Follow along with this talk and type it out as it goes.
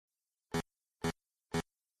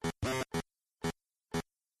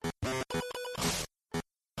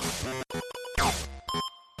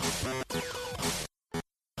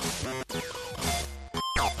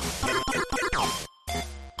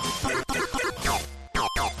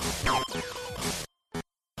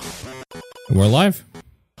We're live.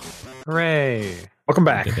 Hooray! Welcome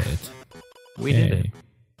back. Did it. We did it.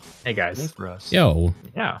 Hey guys. Thanks for us. Yo.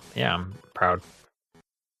 Yeah, I'm proud.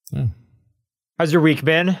 Oh, How's your week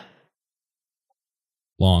been?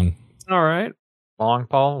 long. All right. Long,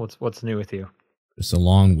 Paul? What's new with you? It's a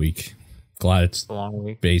long week. Glad it's It's a long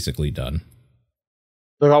week. basically done.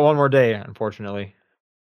 We got one more day, unfortunately.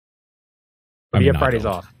 I You mean, get I Fridays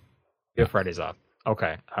don't. off. You have Fridays off.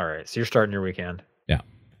 Okay. All right. So you're starting your weekend. Yeah.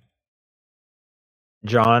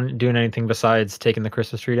 John, doing anything besides taking the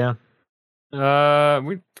Christmas tree down?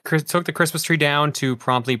 We took the Christmas tree down to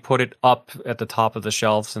promptly put it up at the top of the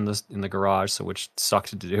shelves in the garage, so which sucked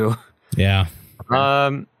to do. Yeah.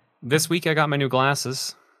 This week I got my new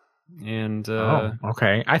glasses, and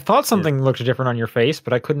okay. I thought something looked different on your face,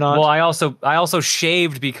 but I could not. well, I also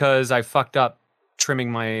shaved because I fucked up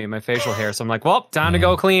trimming my facial hair. So I'm like, well, time to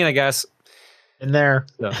go clean, I guess. in there.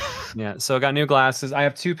 So, yeah, so I got new glasses. I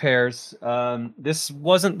have two pairs. This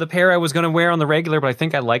wasn't the pair I was going to wear on the regular, but I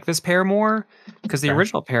think I like this pair more because the Okay.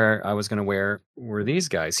 original pair I was going to wear were these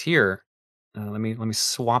guys here. Let me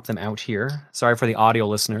swap them out here. Sorry for the audio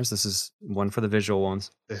listeners. This is one for the visual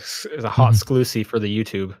ones. This is a hot exclusive for the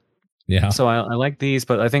YouTube. Yeah. So I like these,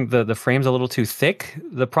 but I think the frame's a little too thick.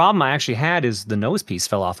 The problem I actually had is the nose piece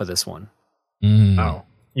fell off of this one. Mm. Oh.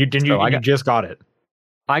 You didn't So you just got it.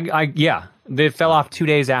 Yeah, they fell off 2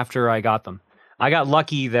 days after I got them. I got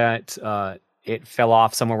lucky that it fell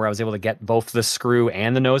off somewhere where I was able to get both the screw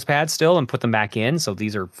and the nose pad still and put them back in. So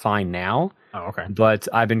these are fine now. Oh, okay. But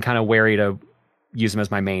I've been kind of wary to use them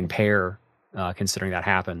as my main pair, considering that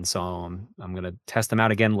happened. So I'm going to test them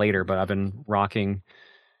out again later. But I've been rocking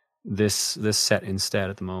this set instead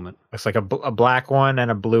at the moment. Looks like a black one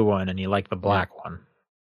and a blue one, and you like the black one.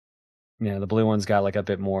 Yeah, the blue one's got like a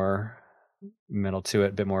bit more metal to it,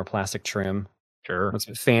 a bit more plastic trim. Sure. It's a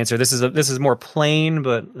bit fancier. This is more plain,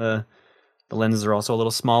 but the lenses are also a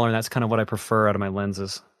little smaller, and that's kind of what I prefer out of my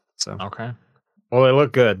lenses. So Okay. Well, they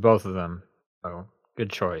look good, both of them. So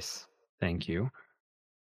good choice. thank you.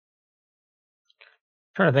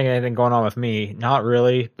 Trying to think of anything going on with me. Not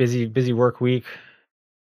really. Busy work week.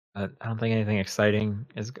 I don't think anything exciting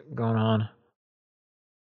is going on.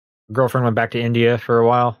 Girlfriend went back to India for a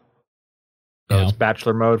while. So Yeah. it's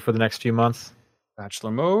bachelor mode for the next few months.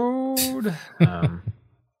 Bachelor mode.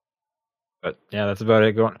 But yeah, that's about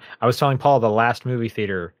it. I was telling Paul the last movie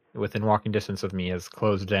theater within walking distance of me has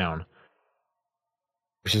closed down,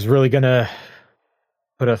 which is really gonna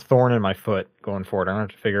put a thorn in my foot going forward. I'm gonna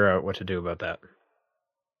have to figure out what to do about that.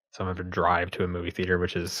 So I'm gonna have to drive to a movie theater,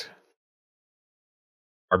 which is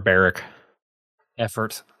barbaric.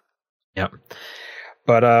 Effort. Yep.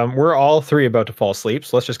 But we're all three about to fall asleep,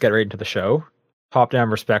 so let's just get right into the show. Top down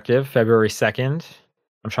perspective, February 2nd.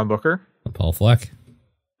 I'm Sean Booker. Paul Fleck.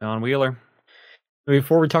 Don Wheeler.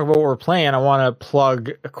 Before we talk about what we're playing, I want to plug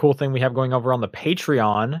a cool thing we have going over on the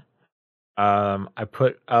Patreon. I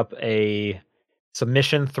put up a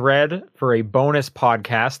submission thread for a bonus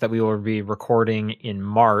podcast that we will be recording in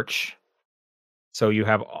March. So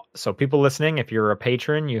people listening, if you're a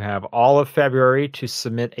patron, you have all of February to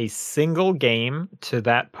submit a single game to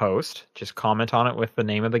that post. Just comment on it with the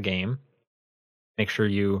name of the game. Make sure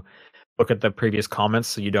you look at the previous comments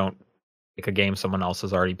so you don't pick a game someone else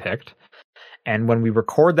has already picked. And when we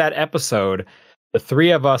record that episode, the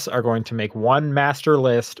three of us are going to make one master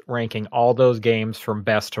list ranking all those games from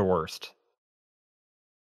best to worst.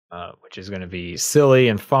 Which is going to be silly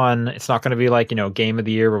and fun. It's not going to be like, game of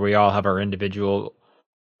the year where we all have our individual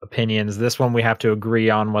opinions. This one we have to agree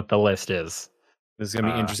on what the list is. This is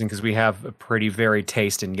gonna be interesting because we have a pretty varied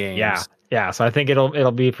taste in games. Yeah. So I think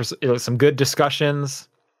it'll be some good discussions.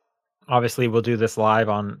 Obviously, we'll do this live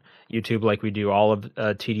on YouTube like we do all of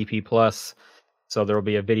TDP Plus. So there will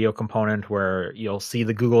be a video component where you'll see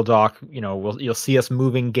the Google Doc. You'll see us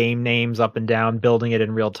moving game names up and down, building it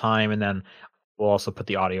in real time, and then we'll also put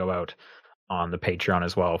the audio out on the Patreon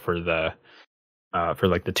as well for the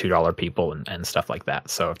like the $2 people and stuff like that.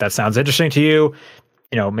 So if that sounds interesting to you,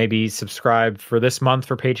 maybe subscribe for this month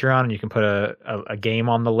for Patreon, and you can put a game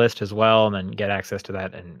on the list as well, and then get access to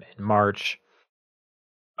that in March.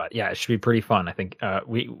 But yeah, it should be pretty fun. I think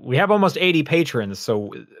we have almost 80 patrons,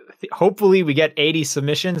 so hopefully we get 80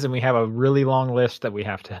 submissions, and we have a really long list that we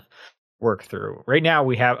have to work through. Right now,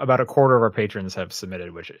 we have about a quarter of our patrons have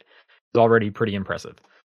submitted, which is already pretty impressive.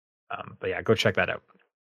 But yeah, go check that out.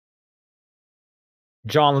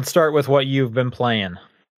 John, let's start with what you've been playing.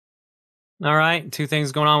 All right, two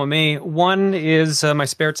things going on with me. One is my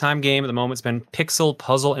spare time game at the moment. It's been Pixel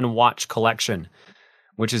Puzzle and Watch Collection,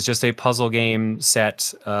 which is just a puzzle game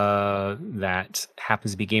set that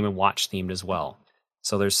happens to be Game & Watch themed as well.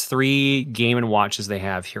 So there's 3 Game and Watches they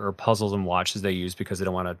have here, or puzzles and watches they use because they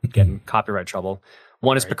don't want to get in copyright trouble.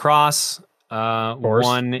 One is Right. Picross. Course.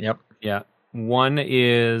 One, Yep. yeah, one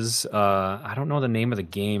is I don't know the name of the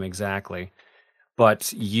game exactly,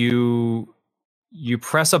 but you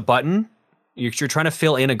press a button. You're trying to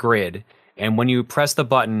fill in a grid, and when you press the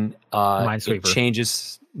button, it Minesweeper.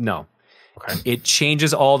 changes. No, Okay. it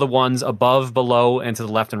changes all the ones above, below, and to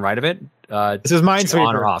the left and right of it. This is on or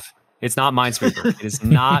Minesweeper. off. It's not Minesweeper. It is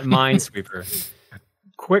not Minesweeper.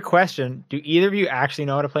 Quick question: do either of you actually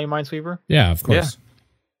know how to play Minesweeper? Yeah, of course.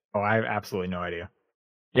 Oh, I have absolutely no idea.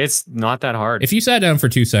 It's not that hard. If you sat down for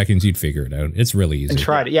 2 seconds, you'd figure it out. It's really easy. And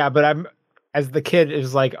tried it. Yeah, but as the kid, it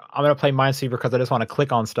was like, I'm gonna play Minesweeper because I just want to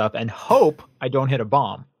click on stuff and hope I don't hit a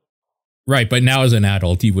bomb. Right, but now as an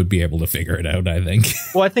adult, you would be able to figure it out, I think.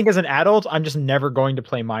 Well, I think as an adult, I'm just never going to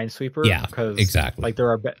play Minesweeper. Yeah, because exactly. Like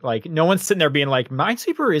there are like no one's sitting there being like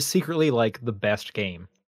Minesweeper is secretly like the best game.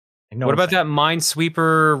 Like, no what one's about saying that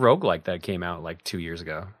Minesweeper roguelike that came out like 2 years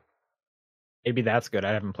ago? Maybe that's good.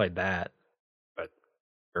 I haven't played that, but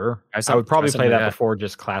sure. I I saw- would probably try play something that like that. before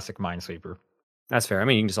just classic Minesweeper. That's fair. I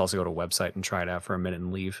mean, you can just also go to a website and try it out for a minute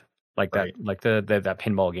and leave. Like that, Right. like that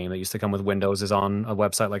pinball game that used to come with Windows is on a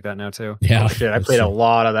website like that now too. Yeah. Oh, shit, I played a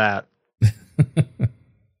lot of that.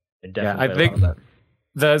 I definitely I played a think- lot of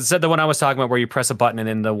that. The one I was talking about where you press a button and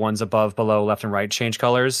then the ones above, below, left, and right change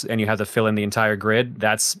colors, and you have to fill in the entire grid.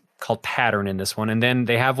 That's called pattern in this one. And then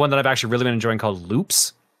they have one that I've actually really been enjoying called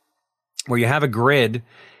loops, where you have a grid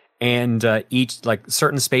and each like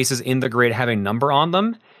certain spaces in the grid have a number on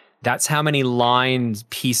them. That's how many line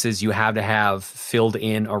pieces you have to have filled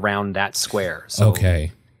in around that square. So,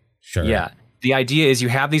 Okay. Sure. yeah. The idea is you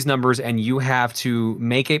have these numbers and you have to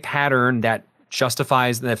make a pattern that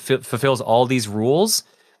justifies, that fulfills all these rules,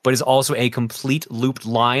 but is also a complete looped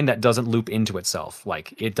line that doesn't loop into itself.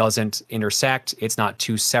 Like it doesn't intersect. It's not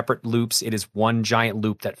 2 separate loops. It is one giant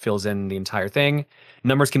loop that fills in the entire thing.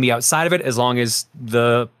 Numbers can be outside of it as long as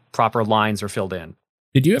the proper lines are filled in.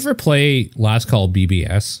 Did you ever play Last Call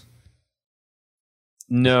BBS?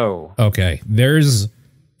 No. Okay. There's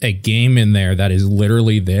a game in there that is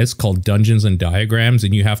literally this called Dungeons and Diagrams,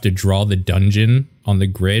 and you have to draw the dungeon on the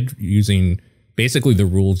grid using basically the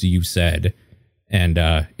rules you said. And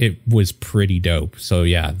it was pretty dope. So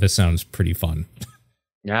yeah, this sounds pretty fun.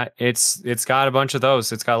 Yeah, it's got a bunch of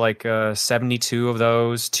those. It's got like 72 of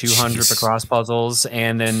those, 200 Jeez. cross puzzles,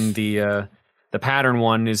 and then the pattern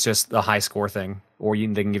one is just the high score thing. Or they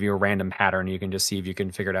can give you a random pattern. You can just see if you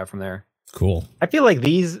can figure it out from there. Cool. I feel like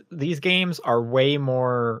these games are way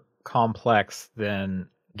more complex than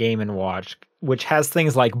Game and Watch, which has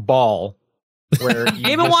things like Ball, where you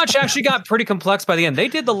Game and just- Watch actually got pretty complex by the end. They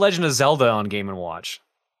did the Legend of Zelda on Game and Watch,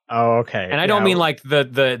 Oh, okay. and I don't Yeah, mean like the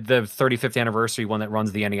 35th anniversary one that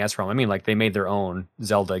runs the NES ROM. I mean like they made their own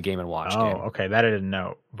Zelda Game and Watch Oh, game. okay. That I didn't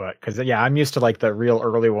know, but because yeah, I'm used to like the real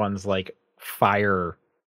early ones, like Fire.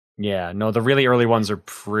 Yeah, no, the really early ones are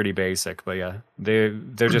pretty basic, but yeah, they're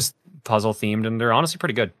just puzzle themed and they're honestly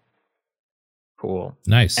pretty good. Cool.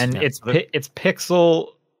 Nice. And Yeah, it's so they're- it's Pixel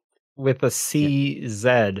with a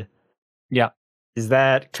CZ. Yeah. Is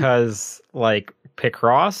that because like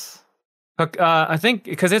Picross? I think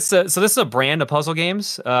because it's so this is a brand of puzzle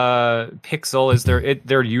games. Pixel is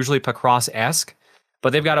they're usually Picross-esque,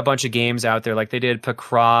 but they've got a bunch of games out there. Like they did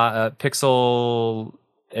Pixel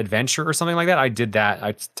Adventure or something like that. I did that.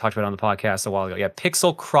 I talked about it on the podcast a while ago. Yeah,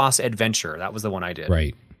 Pixel Cross Adventure. That was the one I did.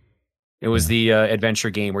 right. It was the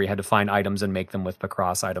adventure game where you had to find items and make them with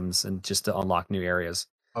Picross items and just to unlock new areas.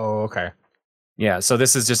 Oh, okay. Yeah, so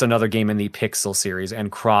this is just another game in the Pixel series,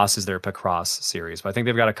 and Cross is their Picross series. But I think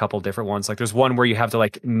they've got a couple different ones. Like there's one where you have to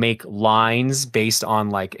like make lines based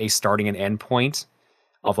on like a starting and end point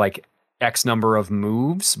of like X number of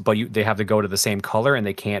moves, but they have to go to the same color and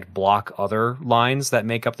they can't block other lines that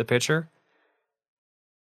make up the picture.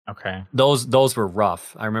 Okay. Those were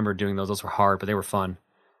rough. I remember doing those. Those were hard, but they were fun.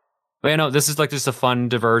 But you know, this is like just a fun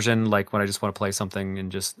diversion, like when I just want to play something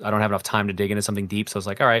and just I don't have enough time to dig into something deep. So it's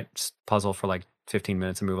like, all right, just puzzle for like 15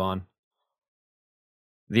 minutes and move on.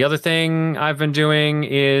 The other thing I've been doing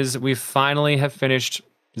is we finally have finished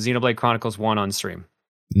Xenoblade Chronicles 1 on stream.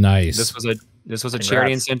 Nice. This was a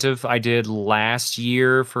charity Congrats. incentive I did last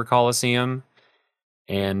year for Coliseum,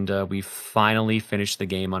 and we finally finished the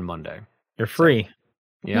game on Monday. You're free.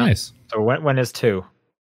 Yeah. Nice. So when is 2?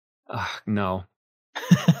 No.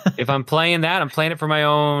 If I'm playing that, I'm playing it for my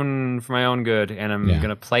own good, and I'm Yeah.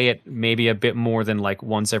 gonna play it maybe a bit more than like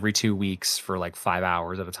once every 2 weeks for like 5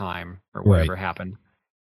 hours at a time or whatever happened.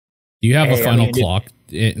 Do you have Hey, a I final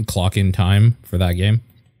mean, clock in time for that game?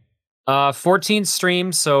 14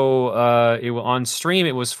 streams. So on stream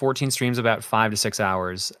it was 14 streams, about 5 to 6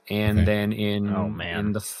 hours, and Okay. then Oh, man.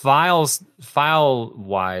 in the file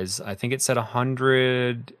wise, I think it said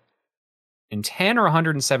 110 or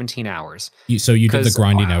 117 hours. So you did the 'Cause-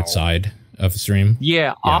 grinding wow. outside of stream?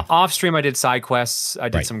 Yeah, Yeah. off stream I did side quests, I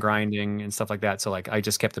did Right. some grinding and stuff like that. So like I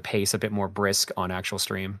just kept the pace a bit more brisk on actual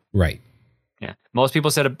stream. Right. Yeah, most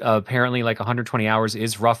people said apparently like 120 hours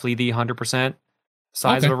is roughly the 100%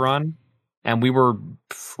 size of Okay. a run, and we were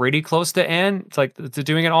pretty close to to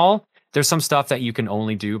doing it all. There's some stuff that you can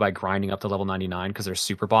only do by grinding up to level 99 because there's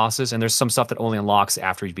super bosses, and there's some stuff that only unlocks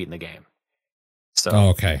after you've beaten the game. So Oh,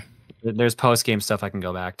 okay. there's post game stuff I can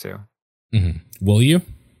go back to. Hmm. Will you?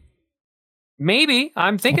 Maybe.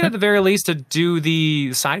 I'm thinking Okay. at the very least to do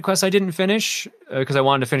the side quest I didn't finish because I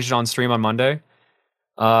wanted to finish it on stream on Monday.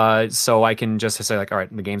 So I can just say like, all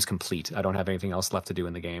right, the game's complete. I don't have anything else left to do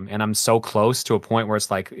in the game. And I'm so close to a point where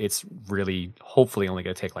it's like, it's really hopefully only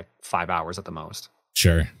going to take like 5 hours at the most.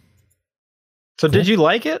 Sure. So Cool. did you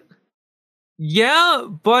like it? Yeah,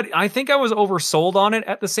 but I think I was oversold on it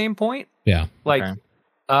at the same point. Yeah. Like,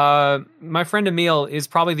 Okay. my friend Emil is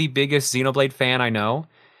probably the biggest Xenoblade fan I know.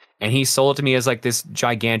 And he sold it to me as like this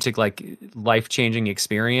gigantic, like life-changing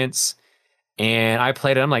experience. And I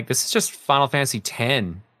played it. I'm like, this is just Final Fantasy X.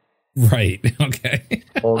 Right. Okay.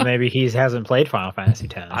 Well, maybe he hasn't played Final Fantasy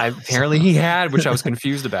X. Apparently he had, which I was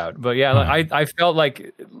confused about. But yeah, I felt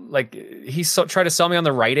like he tried to sell me on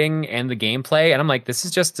the writing and the gameplay, and I'm like, this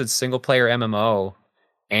is just a single player MMO,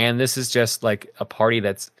 and this is just like a party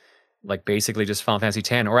that's like basically just Final Fantasy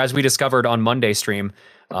X. Or as we discovered on Monday stream,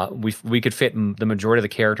 we could fit the majority of the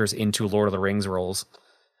characters into Lord of the Rings roles.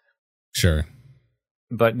 Sure.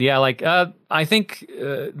 But yeah, like I think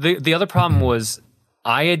the other problem was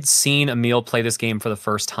I had seen Emil play this game for the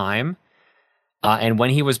first time, and when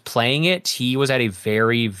he was playing it, he was at a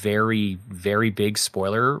very, very, very big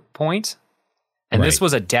spoiler point. And this Right.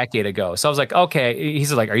 was a decade ago. So I was like, okay.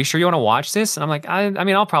 He's like, are you sure you want to watch this? And I'm like, I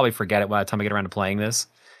mean, I'll probably forget it by the time I get around to playing this.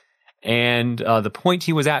 And the point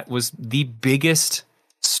he was at was the biggest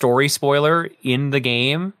story spoiler in the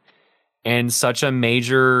game, and such a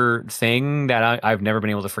major thing that I've never been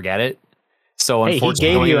able to forget it. So Hey, he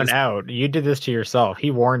unfortunately, gave you an out. You did this to yourself.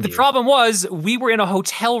 He warned the you. problem was we were in a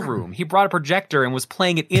hotel room. He brought a projector and was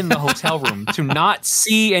playing it in the hotel room. To not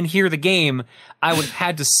see and hear the game, I would have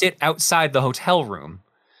had to sit outside the hotel room.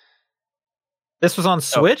 This was on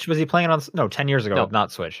Switch? Was he playing it on... No, 10 years ago, No.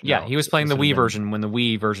 not Switch. Yeah, No, he was playing the this would've Wii been- version when the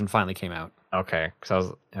Wii version finally came out. Okay, because I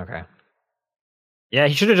was... Okay. Yeah,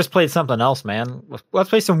 he should have just played something else, man. Let's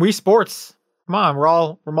play some Wii Sports. Come on, we're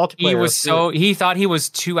multiplayer. He was Let's do it. he thought he was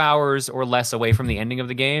 2 hours or less away from the ending of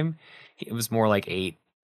the game. It was more like 8.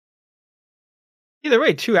 Either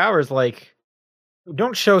way, 2 hours, like...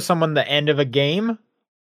 Don't show someone the end of a game.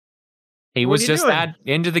 He What was are you just doing? that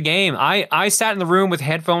into the game. I sat in the room with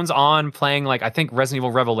headphones on playing like I think Resident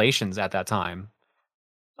Evil Revelations at that time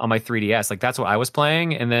on my 3DS. Like that's what I was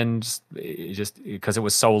playing, and then just because it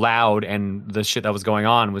was so loud and the shit that was going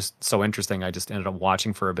on was so interesting, I just ended up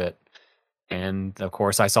watching for a bit. And of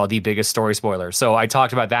course, I saw the biggest story spoiler. So I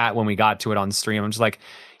talked about that when we got to it on stream. I'm just like,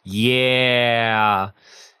 yeah,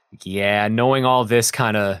 knowing all this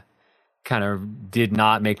kind of did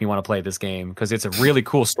not make me want to play this game because it's a really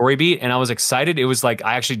cool story beat, and I was excited. It was like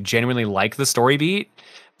I actually genuinely like the story beat,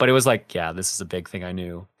 but it was like, yeah, this is a big thing I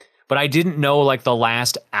knew. But I didn't know like the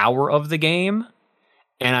last hour of the game,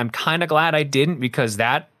 and I'm kind of glad I didn't because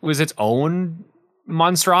that was its own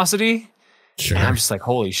monstrosity. Sure. And I'm just like,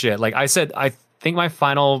 holy shit. Like I said, I think my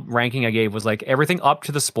final ranking I gave was like everything up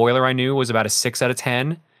to the spoiler I knew was about a 6 out of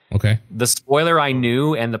 10. Okay. The spoiler I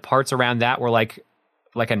knew and the parts around that were like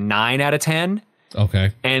a 9 out of 10.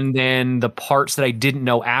 Okay. And then the parts that I didn't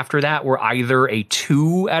know after that were either a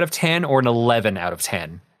 2 out of 10 or an 11 out of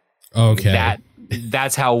 10. Okay.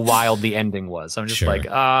 That's how wild the ending was. I'm just Sure. like,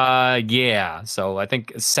 yeah. So I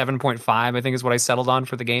think 7.5, I think is what I settled on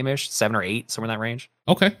for the game-ish. 7 or 8, somewhere in that range.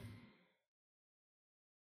 Okay.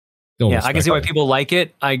 Still Yeah, I can see why respectable. people like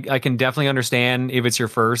it. I can definitely understand if it's your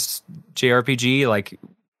first JRPG. Like,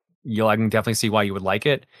 I can definitely see why you would like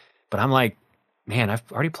it. But I'm like, man, I've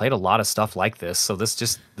already played a lot of stuff like this. So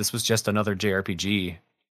this was just another JRPG.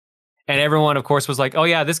 And everyone, of course, was like, oh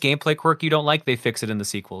yeah, this gameplay quirk you don't like, they fix it in the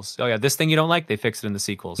sequels. Oh yeah, this thing you don't like, they fix it in the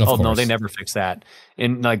sequels. Of Oh no, course. they never fix that.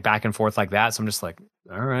 And like back and forth like that. So I'm just like,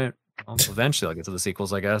 all right, well, eventually I'll get to the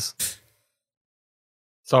sequels, I guess.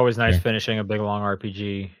 It's always nice Yeah. finishing a big, long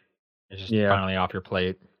RPG. It's just Yeah. finally off your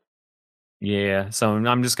plate. Yeah, so I'm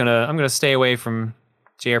gonna stay away from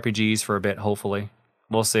JRPGs for a bit. Hopefully,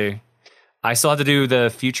 we'll see. I still had to do the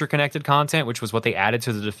future connected content, which was what they added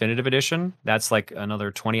to the definitive edition. That's like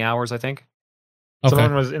another 20 hours, I think. Okay.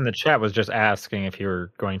 Someone was in the chat was just asking if you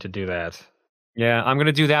were going to do that. Yeah, I'm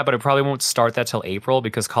gonna do that, but it probably won't start that till April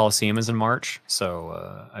because Coliseum is in March.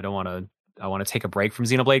 So I don't want to. I want to take a break from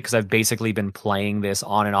Xenoblade because I've basically been playing this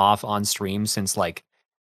on and off on stream since like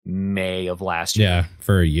May of last year. Yeah,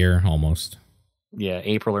 for a year almost. Yeah,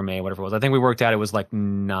 April or May, whatever it was. I think we worked out it was like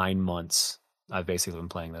 9 months. I've basically been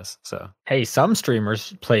playing this. So Hey, some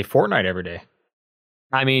streamers play Fortnite every day.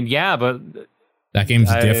 I mean, yeah, but That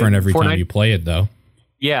game's different every time Fortnite- you play it, though.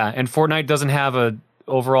 yeah, and Fortnite doesn't have a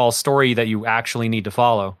overall story that you actually need to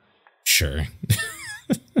follow. Sure.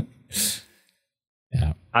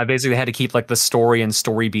 Yeah. I basically had to keep like the story and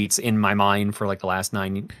story beats in my mind for like the last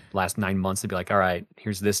 9 months to be like, all right,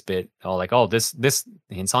 here's this bit. Oh, like, oh, this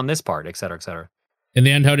hints on this part, et cetera, et cetera. In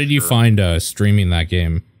the end, how did you find streaming that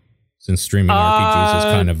game? Since streaming RPGs is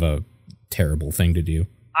kind of a terrible thing to do.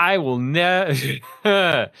 I will never.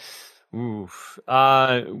 Oof.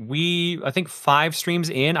 I think 5 streams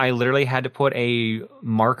in, I literally had to put a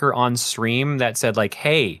marker on stream that said like,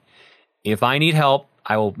 hey, if I need help,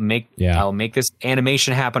 I will make this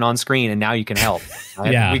animation happen on screen, and now you can help.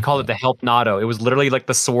 Yeah. We called it the help Nado. It was literally like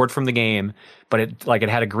the sword from the game, but it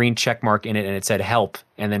had a green check mark in it, and it said help.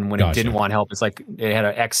 And then when it didn't want help, it's like it had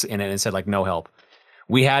an X in it, and it said like no help.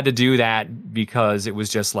 We had to do that because it was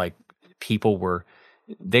just like people were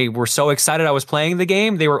so excited I was playing the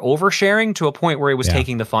game. They were oversharing to a point where it was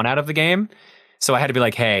taking the fun out of the game. So I had to be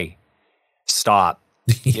like, hey, stop.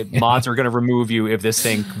 Mods are going to remove you if this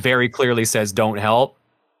thing very clearly says don't help.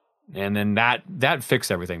 And then that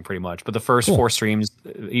fixed everything pretty much. But the first 4 streams,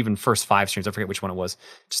 even first 5 streams, I forget which one it was,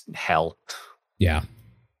 just hell. Yeah.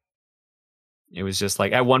 It was just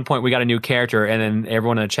like at one point we got a new character, and then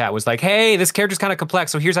everyone in the chat was like, hey, this character's kind of complex,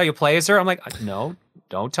 so here's how you play as her. I'm like, no,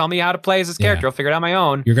 don't tell me how to play as this character. I'll figure it out on my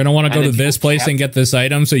own. You're going to want to go to this place and get this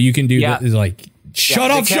item so you can do this. Like,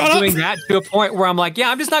 shut up. Doing that to a point where I'm like, yeah,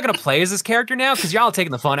 I'm just not going to play as this character now because y'all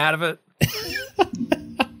taking the fun out of it.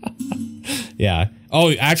 Yeah.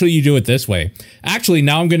 Oh, actually, you do it this way. Actually,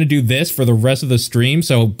 now I'm going to do this for the rest of the stream,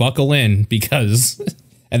 so buckle in because...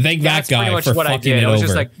 And thank that guy for fucking it over. I was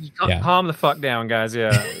just like, calm the fuck down, guys.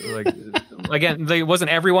 Yeah. Like, again, it wasn't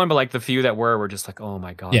everyone, but like the few that were just like, oh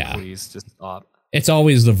my God, please just stop. It's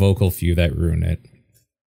always the vocal few that ruin it.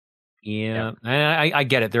 Yeah. And I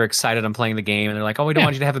get it. They're excited I'm playing the game, and they're like, oh, we don't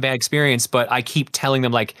want you to have a bad experience. But I keep telling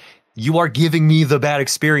them, like, you are giving me the bad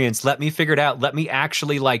experience. Let me figure it out. Let me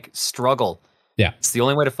actually like struggle. Yeah. It's the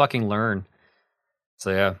only way to fucking learn.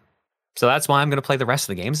 So, yeah. So that's why I'm going to play the rest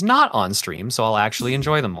of the games not on stream, so I'll actually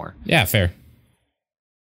enjoy them more. Yeah, fair.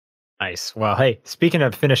 Nice. Well, hey, speaking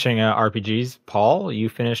of finishing RPGs, Paul, you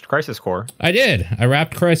finished Crisis Core. I did. I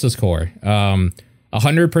wrapped Crisis Core.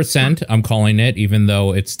 100%, I'm calling it, even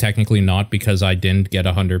though it's technically not because I didn't get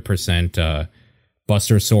 100%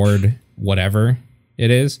 Buster Sword, whatever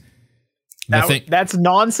it is. That's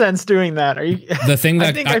nonsense doing that. Are you? The thing that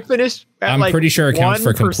I think I finished. I'm like pretty sure it counts 1%.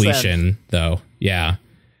 for completion, though. Yeah.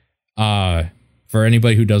 For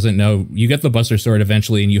anybody who doesn't know, you get the Buster Sword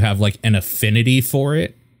eventually, and you have like an affinity for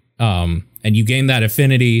it. And you gain that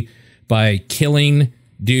affinity by killing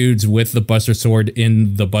dudes with the Buster Sword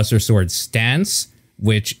in the Buster Sword stance,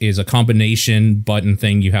 which is a combination button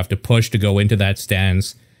thing you have to push to go into that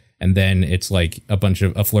stance. And then it's like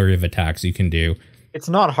a flurry of attacks you can do. It's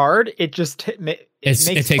not hard. It just makes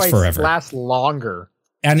it takes fights forever. Last longer.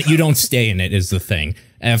 And you don't stay in it is the thing.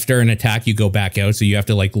 After an attack, you go back out, so you have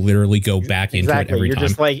to like literally go back into it every time. You're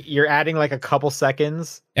just like you're adding like a couple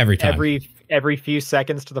seconds every time, every few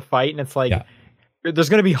seconds to the fight, and it's like there's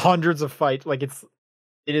going to be hundreds of fights. Like it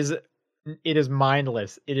is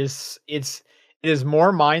mindless. It is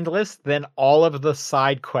more mindless than all of the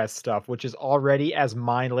side quest stuff, which is already as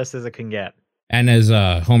mindless as it can get. And as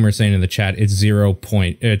Homer's saying in the chat, it's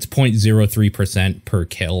 0.03% per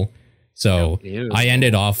kill. So I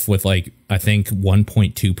ended off with like, I think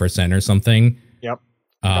 1.2% or something. Yep.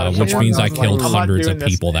 Which means I killed hundreds of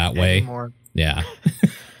people that way. Anymore. Yeah.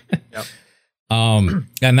 Yep. And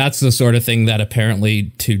that's the sort of thing that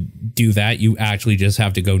apparently to do that, you actually just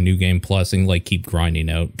have to go New Game Plus and like keep grinding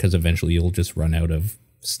out because eventually you'll just run out of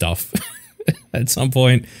stuff at some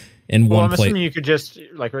point in one place. I'm assuming you could just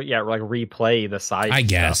like replay the side. I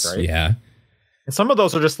guess. Right? Yeah. And some of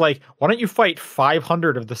those are just like, why don't you fight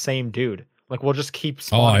 500 of the same dude? Like, we'll just keep.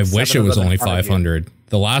 Oh, I wish it was only 500.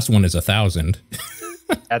 The last one is 1,000.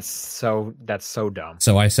 That's so dumb.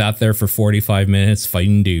 So I sat there for 45 minutes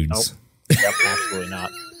fighting dudes. Nope. Yep, absolutely not.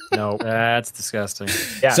 No, that's disgusting.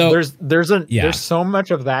 Yeah, so there's so much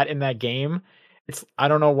of that in that game. I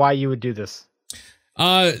don't know why you would do this.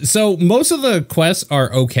 So most of the quests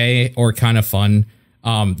are okay or kind of fun.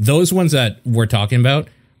 Those ones that we're talking about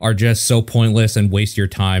are just so pointless and waste your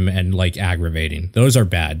time and like aggravating. Those are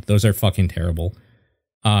bad. Those are fucking terrible.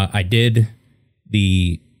 I did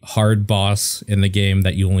the hard boss in the game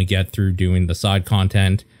that you only get through doing the side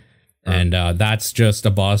content. And that's just a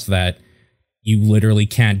boss that you literally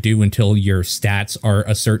can't do until your stats are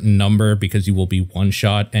a certain number because you will be one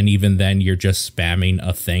shot. And even then you're just spamming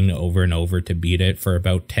a thing over and over to beat it for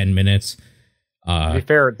about 10 minutes. To be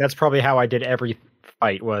fair, that's probably how I did every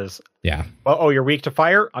fight was. Yeah. Oh, you're weak to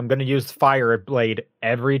fire? I'm going to use fire blade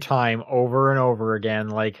every time over and over again.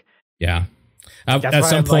 Like, yeah. At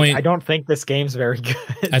some point, I don't think this game's very good.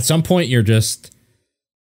 At some point, you're just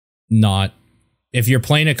not. If you're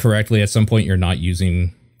playing it correctly, at some point, you're not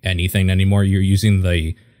using anything anymore. You're using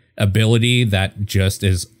the ability that just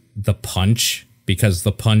is the punch, because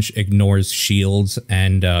the punch ignores shields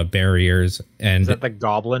and barriers and is that the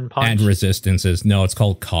goblin punch and resistances. No, it's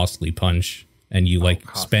called costly punch, and you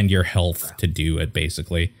spend your health to do it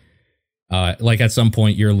basically. Like at some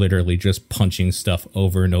point, you're literally just punching stuff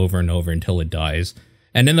over and over and over until it dies.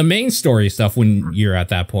 And in the main story stuff, when you're at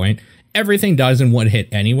that point, everything dies in one hit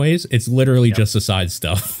anyways. It's literally just the side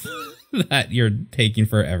stuff that you're taking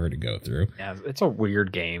forever to go through. Yeah, it's a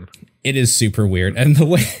weird game. It is super weird. And the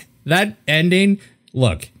way that ending,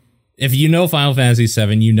 look, if you know Final Fantasy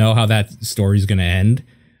VII, you know how that story's going to end.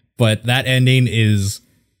 But that ending is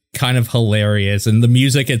kind of hilarious, and the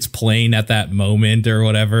music it's playing at that moment or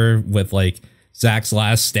whatever with like Zack's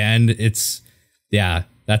last stand,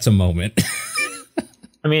 that's a moment.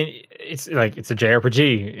 I mean, it's like it's a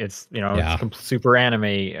JRPG, it's it's super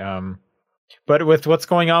anime, but with what's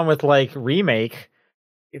going on with like remake,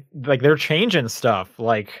 like they're changing stuff,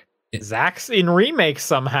 like Zack's in remake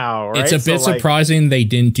somehow, right? It's a bit surprising they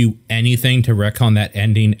didn't do anything to retcon that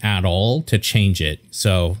ending at all to change it,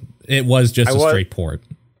 so it was just a straight port.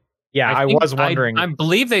 Yeah, I was wondering. I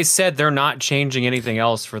believe they said they're not changing anything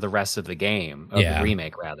else for the rest of the game, the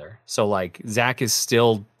remake rather. So like Zack is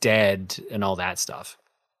still dead and all that stuff.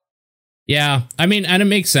 Yeah, I mean, and it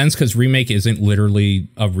makes sense because remake isn't literally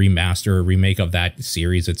a remaster or remake of that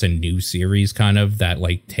series. It's a new series kind of that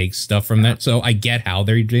like takes stuff from that. So I get how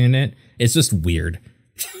they're doing it. It's just weird.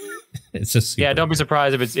 It's just don't be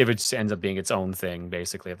surprised if it just ends up being its own thing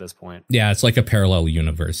basically at this point. Yeah, it's like a parallel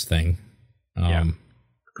universe thing.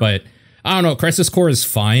 But I don't know. Crisis Core is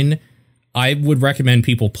fine. I would recommend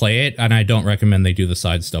people play it, and I don't recommend they do the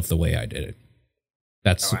side stuff the way I did it.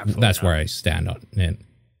 That's where I stand on it.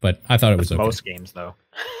 But I thought it was okay. Most games, though.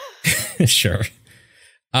 Sure.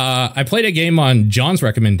 I played a game on John's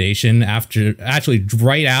recommendation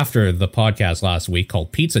right after the podcast last week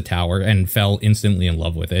called Pizza Tower, and fell instantly in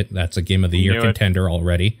love with it. That's a Game of the Year contender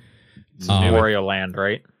already. Wario Land,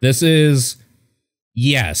 right? This is,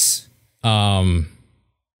 yes.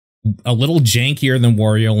 A little jankier than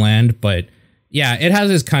Wario Land, but yeah, it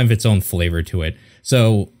has kind of its own flavor to it.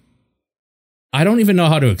 So I don't even know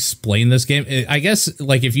how to explain this game. I guess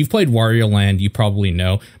like if you've played Wario Land, you probably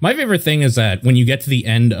know. My favorite thing is that when you get to the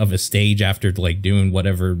end of a stage after like doing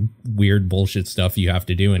whatever weird bullshit stuff you have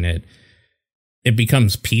to do in it, it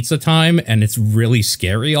becomes pizza time, and it's really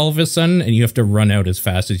scary all of a sudden, and you have to run out as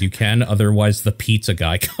fast as you can. Otherwise, the pizza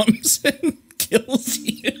guy comes and kills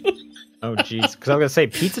you. Oh, geez. Because I was going to say,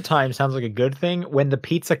 pizza time sounds like a good thing. When the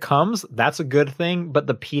pizza comes, that's a good thing. But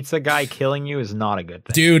the pizza guy killing you is not a good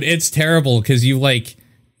thing. Dude, it's terrible because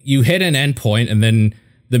you hit an end point and then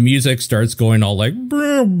the music starts going all like,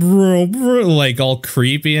 brr, brr, brr, like all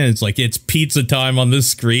creepy. And it's like, it's pizza time on the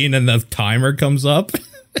screen and the timer comes up.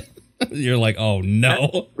 You're like, oh,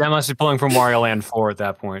 no. That must be pulling from Wario Land 4 at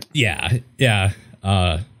that point. Yeah. Yeah.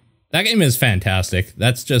 That game is fantastic.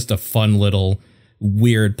 That's just a fun little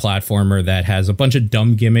weird platformer that has a bunch of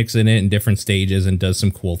dumb gimmicks in it in different stages and does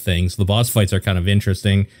some cool things. The boss fights are kind of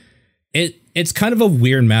interesting. It's kind of a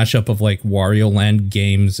weird mashup of like Wario Land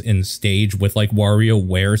games in stage with like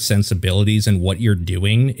WarioWare sensibilities and what you're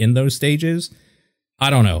doing in those stages.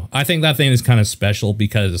 I don't know. I think that thing is kind of special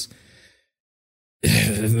because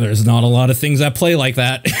there's not a lot of things that play like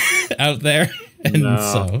that out there. And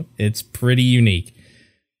so it's pretty unique.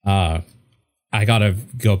 I gotta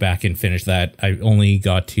go back and finish that. I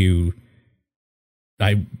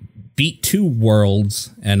beat 2 worlds,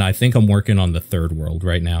 and I think I'm working on the 3rd world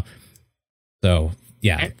right now. So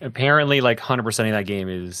yeah. Apparently, like 100% of that game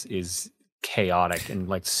is chaotic and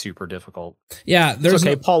like super difficult. Yeah, there's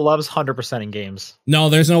okay. Paul loves 100% in games. No,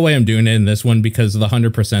 there's no way I'm doing it in this one because the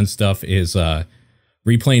 100% stuff is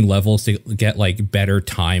replaying levels to get like better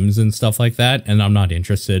times and stuff like that. And I'm not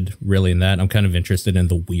interested really in that. I'm kind of interested in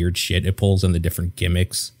the weird shit it pulls and the different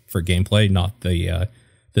gimmicks for gameplay, not the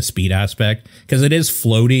speed aspect, because it is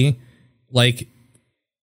floaty, like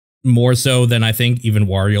more so than I think even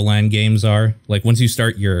Wario Land games are. Like once you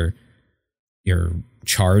start your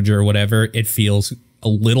charge or whatever, it feels a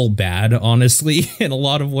little bad, honestly, in a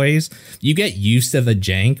lot of ways. You get used to the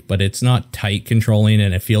jank, but it's not tight controlling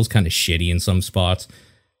and it feels kind of shitty in some spots.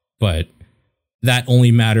 But that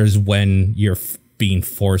only matters when you're being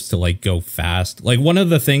forced to like go fast. Like one of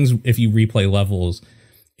the things, if you replay levels,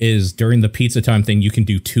 is during the pizza time thing, you can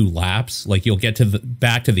do 2 laps. Like you'll get to the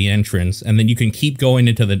back to the entrance and then you can keep going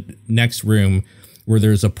into the next room where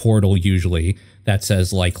there's a portal usually that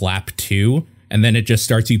says like lap 2. And then it just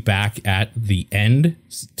starts you back at the end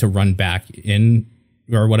to run back in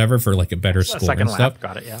or whatever for like a better score second and lap. stuff.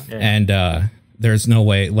 Got it. Yeah. And there's no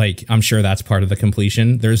way, like, I'm sure that's part of the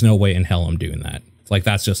completion. There's no way in hell I'm doing that. Like,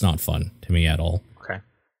 that's just not fun to me at all. Okay.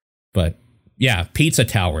 But yeah, Pizza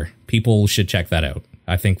Tower. People should check that out.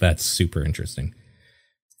 I think that's super interesting.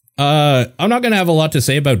 I'm not going to have a lot to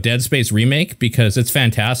say about Dead Space Remake because it's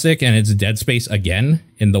fantastic and it's Dead Space again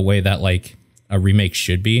in the way that like a remake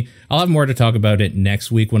should be. I'll have more to talk about it next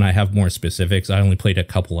week when I have more specifics. I only played a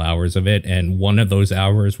couple hours of it, and one of those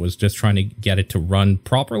hours was just trying to get it to run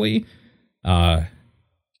properly. That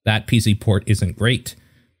PC port isn't great,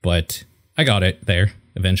 but I got it there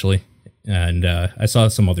eventually. And I saw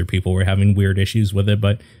some other people were having weird issues with it,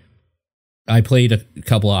 but I played a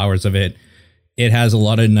couple hours of it. It has a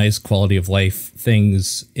lot of nice quality of life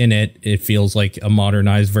things in it. It feels like a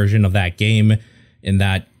modernized version of that game in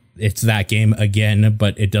that it's that game again,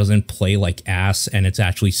 but it doesn't play like ass, and it's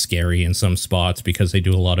actually scary in some spots because they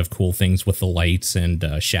do a lot of cool things with the lights and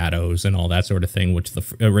shadows and all that sort of thing, which the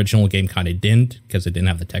original game kind of didn't because it didn't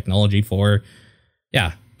have the technology for.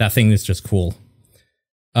 Yeah, that thing is just cool.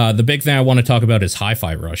 The big thing I want to talk about is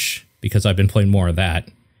Hi-Fi Rush because I've been playing more of that,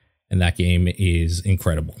 and that game is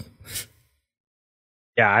incredible.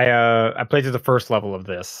 Yeah, I played through the first level of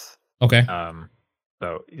this. Okay.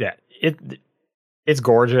 So yeah, it's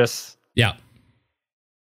gorgeous. Yeah,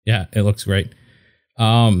 it looks great.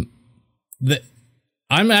 I'm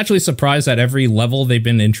actually surprised that every level they've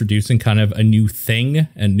been introducing kind of a new thing,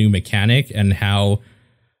 a new mechanic, and how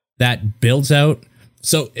that builds out.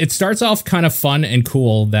 So it starts off kind of fun and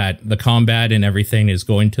cool that the combat and everything is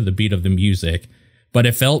going to the beat of the music, but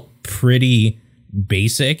it felt pretty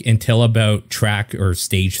basic until about track or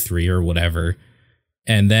stage 3 or whatever.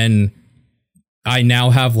 And then I now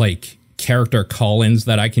have like character call-ins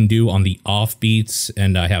that I can do on the offbeats,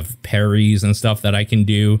 and I have parries and stuff that I can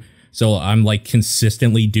do. So I'm like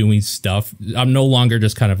consistently doing stuff. I'm no longer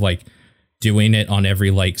just kind of like doing it on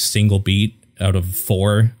every like single beat out of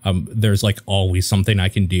 4. There's like always something I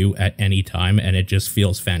can do at any time, and it just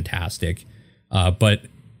feels fantastic. But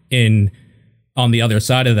on the other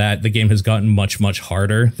side of that, the game has gotten much, much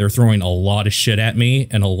harder. They're throwing a lot of shit at me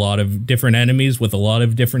and a lot of different enemies with a lot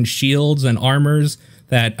of different shields and armors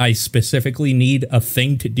that I specifically need a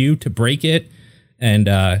thing to do to break it. And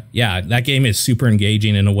yeah, that game is super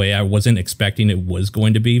engaging in a way I wasn't expecting it was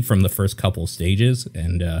going to be from the first couple stages.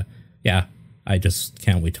 And yeah, I just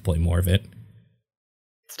can't wait to play more of it.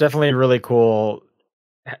 It's definitely really cool.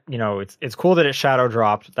 You know, it's cool that it shadow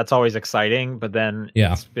dropped. That's always exciting, but then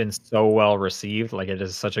it's been so well received. Like, it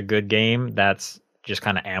is such a good game that's just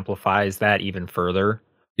kind of amplifies that even further.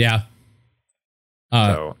 Yeah.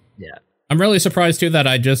 So yeah, I'm really surprised too that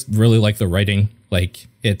I just really like the writing. Like,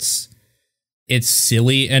 it's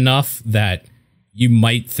silly enough that you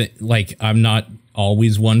might think, like, I'm not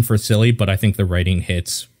always one for silly, but I think the writing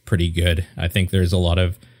hits pretty good. I think there's a lot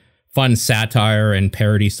of fun satire and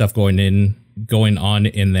parody stuff going on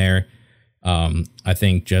in there. I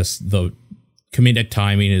think just the comedic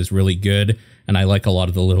timing is really good, and I like a lot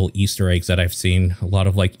of the little Easter eggs that I've seen. A lot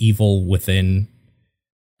of like Evil Within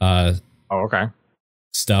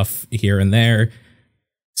stuff here and there.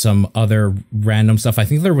 Some other random stuff. I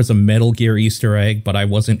think there was a Metal Gear Easter egg, but I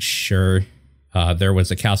wasn't sure. There was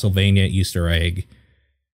a Castlevania Easter egg.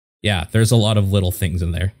 Yeah, there's a lot of little things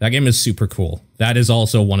in there. That game is super cool. That is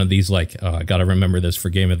also one of these, like, I gotta remember this for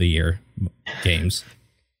Game of the Year games.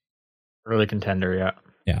 Early contender,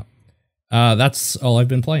 yeah. Yeah. That's all I've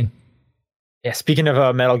been playing. Yeah, speaking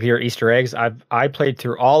of Metal Gear Easter eggs, I played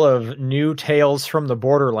through all of New Tales from the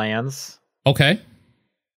Borderlands. Okay.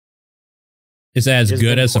 Is that as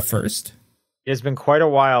good as the first? It has been quite a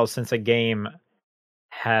while since a game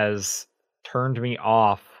has turned me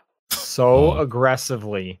off so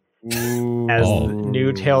aggressively as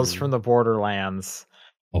New Tales from the Borderlands.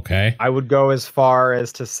 Okay. I would go as far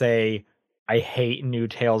as to say I hate new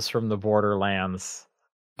Tales from the Borderlands.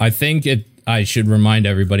 I think I should remind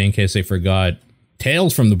everybody in case they forgot.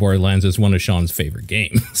 Tales from the Borderlands is one of Sean's favorite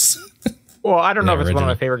games. Well, I don't know if it's one of original.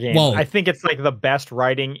 my favorite games. Well- I think it's like the best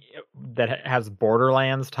writing that has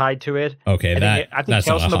Borderlands tied to it. Okay, I think that's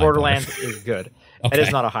Tales not from a the high bar. Borderlands is good. It Okay.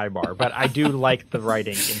 is not a high bar, but I do like the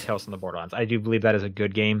writing in Tales from the Borderlands. I do believe that is a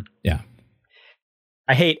good game. Yeah.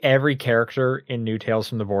 I hate every character in New Tales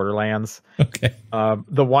from the Borderlands. Okay.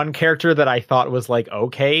 The one character that I thought was like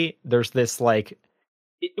okay, there's this like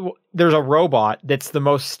there's a robot that's the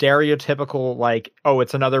most stereotypical like, oh,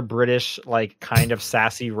 it's another British like kind of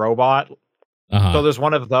sassy robot. Uh-huh. So there's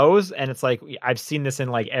one of those, and it's like I've seen this in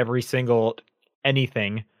like every single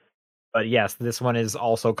anything. But yes, this one is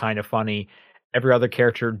also kind of funny. Every other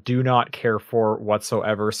character do not care for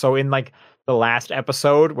whatsoever. So in like the last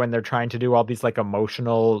episode, when they're trying to do all these like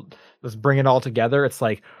emotional, let's bring it all together, it's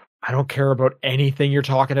like I don't care about anything you're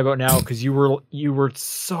talking about now because you were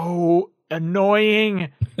so annoying.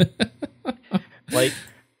 Like,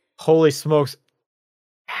 holy smokes.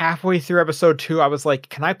 Halfway through episode 2, I was like,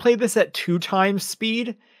 can I play this at 2 times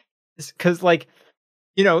speed? Because, like,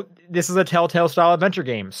 you know, this is a Telltale style adventure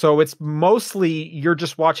game. So it's mostly you're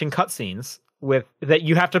just watching cutscenes with that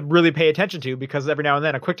you have to really pay attention to because every now and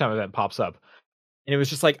then a QuickTime event pops up. And it was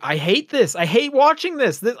just like, I hate this. I hate watching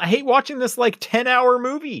this. I hate watching this like 10-hour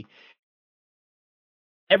movie.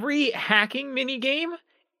 Every hacking mini game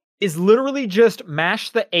is literally just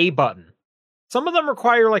mash the A button. Some of them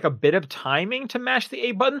require like a bit of timing to mash the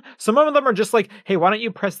A button. Some of them are just like, hey, why don't you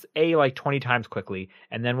press A like 20 times quickly?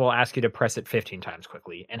 And then we'll ask you to press it 15 times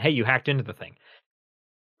quickly. And hey, you hacked into the thing.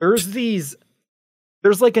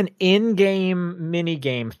 There's like an in-game mini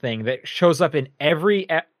game thing that shows up in every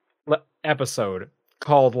episode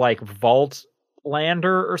called like Vault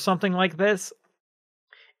Lander or something like this.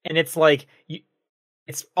 And it's like,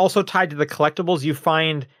 it's also tied to the collectibles. You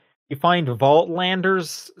find vault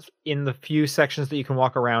landers in the few sections that you can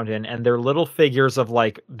walk around in, and they're little figures of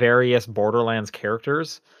like various Borderlands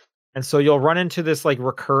characters. And so you'll run into this like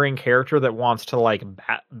recurring character that wants to like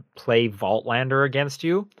play Vault Lander against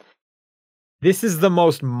you. This is the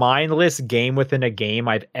most mindless game within a game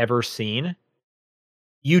I've ever seen.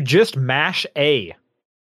 You just mash A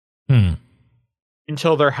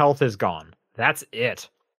until their health is gone. That's it.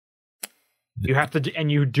 You have to,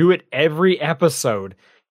 and you do it every episode.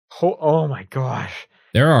 Oh my gosh.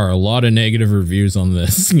 There are a lot of negative reviews on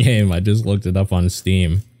this game. I just looked it up on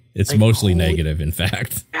Steam. It's Like, mostly negative, in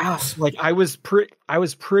fact. Yeah, like I was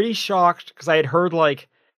pretty shocked because I had heard like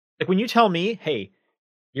when you tell me, hey,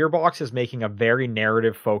 Gearbox is making a very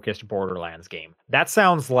narrative focused Borderlands game. That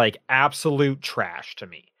sounds like absolute trash to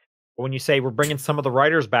me. But when you say we're bringing some of the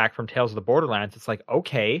writers back from Tales of the Borderlands, it's like,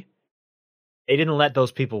 okay, they didn't let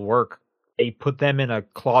those people work. They put them in a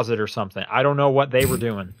closet or something. I don't know what they were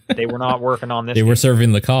doing. They were not working on this. They were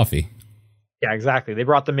serving the coffee. Yeah, exactly. They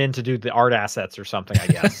brought them in to do the art assets or something, I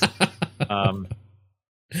guess.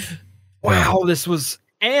 Wow, this was...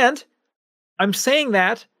 And I'm saying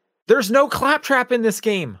that there's no claptrap in this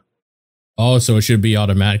game. Oh, so it should be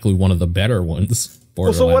automatically one of the better ones.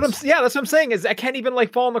 Well, so what Borderlands. that's what I'm saying is I can't even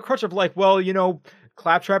like fall on the crutch of like, well, you know,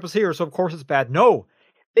 claptrap is here, so of course it's bad. No,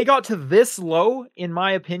 they got to this low, in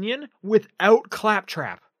my opinion, without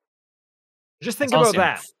claptrap. Just think about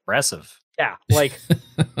that. Impressive. Yeah, like,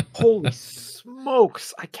 holy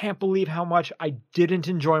smokes! I can't believe how much I didn't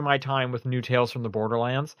enjoy my time with New Tales from the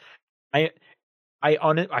Borderlands. I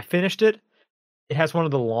finished it. It has one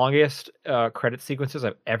of the longest credit sequences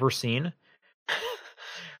I've ever seen.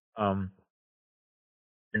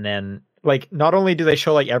 And then, like, not only do they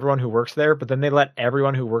show like everyone who works there, but then they let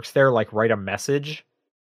everyone who works there like write a message.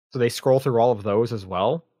 So they scroll through all of those as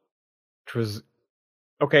well, which was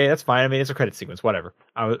okay. That's fine. I mean, it's a credit sequence, whatever.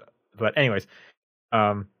 But anyways,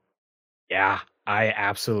 yeah, I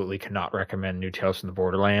absolutely cannot recommend New Tales from the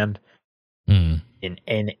Borderland in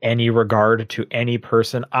any regard to any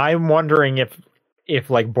person. I'm wondering if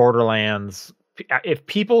like Borderlands, if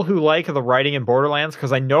people who like the writing in Borderlands,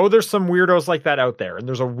 because I know there's some weirdos like that out there, and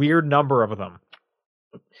there's a weird number of them.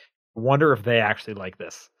 I wonder if they actually like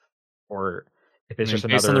this, or if it's just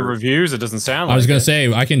based another. on the reviews, it doesn't sound like I was going it. to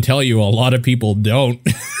say, I can tell you a lot of people don't.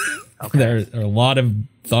 Okay. There are a lot of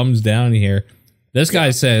thumbs down here. This guy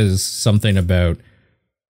says something about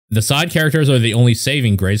the side characters are the only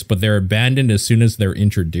saving grace, but they're abandoned as soon as they're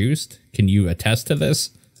introduced. Can you attest to this?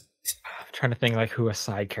 I'm trying to think like who a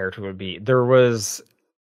side character would be. There's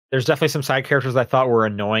definitely some side characters I thought were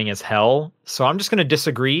annoying as hell. So I'm just going to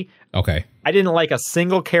disagree. Okay. I didn't like a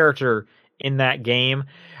single character in that game.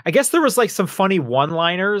 I guess there was like some funny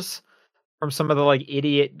one-liners, from some of the like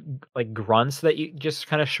idiot like grunts that you just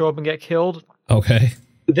kind of show up and get killed. Okay.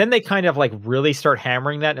 Then they kind of like really start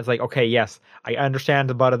hammering that. And it's like, okay, yes, I understand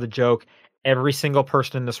the butt of the joke. Every single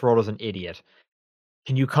person in this world is an idiot.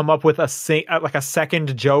 Can you come up with a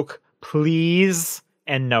second joke, please?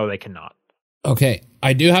 And no, they cannot. Okay.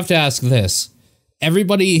 I do have to ask this.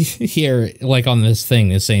 Everybody here, like on this thing,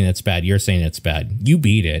 is saying it's bad. You're saying it's bad. You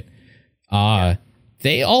beat it.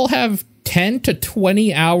 They all have 10 to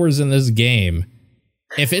 20 hours in this game.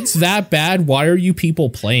 If it's that bad, why are you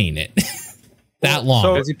people playing it that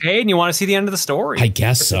long? Because you paid and you want to see the end of the story. I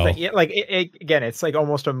guess so. Yeah, like again, it's like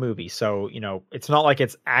almost a movie. So, it's not like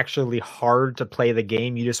it's actually hard to play the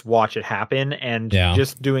game. You just watch it happen, and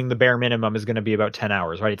just doing the bare minimum is going to be about 10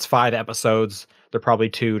 hours, right? It's 5 episodes. They're probably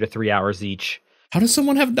 2 to 3 hours each. How does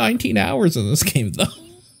someone have 19 hours in this game, though?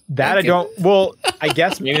 That I don't. Well, I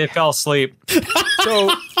guess maybe they fell asleep.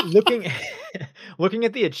 So looking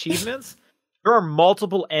at the achievements, there are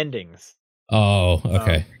multiple endings. Oh,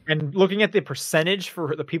 okay. And looking at the percentage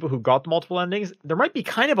for the people who got the multiple endings, there might be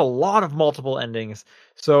kind of a lot of multiple endings.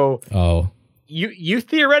 So you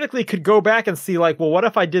theoretically could go back and see like, well, what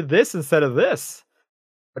if I did this instead of this?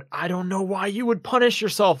 But I don't know why you would punish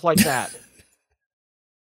yourself like that.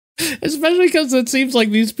 Especially because it seems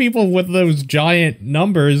like these people with those giant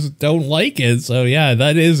numbers don't like it. So yeah,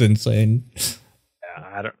 that is insane.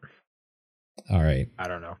 Yeah, All right. I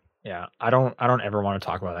don't know. Yeah, I don't ever want to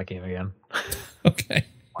talk about that game again. Okay.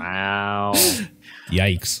 Wow.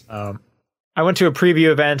 Yikes. I went to a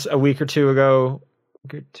preview event a week or two ago.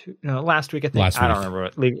 Last week I think. I don't remember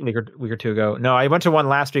what. Week or two ago. No, I went to one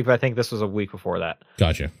last week, but I think this was a week before that.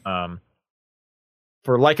 Gotcha.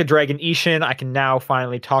 For Like a Dragon Ishin, I can now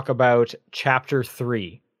finally talk about Chapter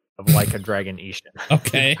 3 of Like a Dragon Ishin.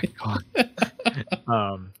 Okay.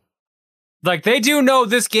 Like they do know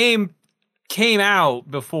this game came out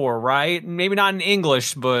before, right? Maybe not in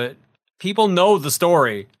English, but people know the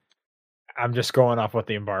story. I'm just going off what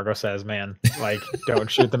the embargo says, man. Like, don't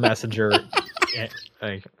shoot the messenger.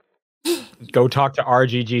 Like, go talk to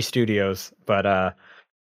RGG Studios. But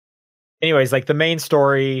anyways, like the main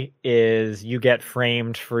story is you get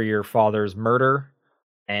framed for your father's murder,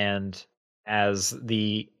 and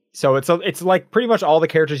so it's like pretty much all the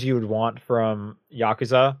characters you would want from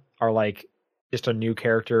Yakuza are like just a new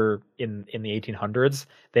character in the 1800s.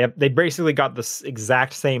 They basically got this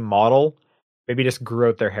exact same model, maybe just grew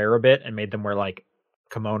out their hair a bit and made them wear like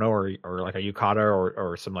kimono or like a yukata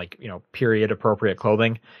or some like period appropriate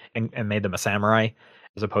clothing, and made them a samurai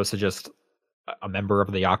as opposed to just a member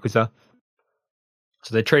of the Yakuza.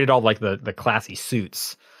 So they traded all like the classy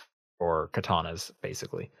suits for katanas,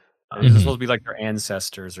 basically. This is supposed to be like their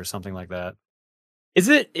ancestors or something like that. Is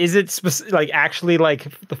it like actually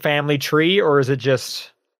like the family tree, or is it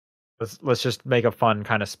just let's just make a fun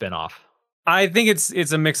kind of spin-off? I think it's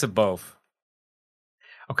a mix of both.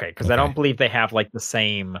 Okay, because I don't believe they have like the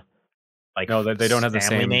same like no, they don't have the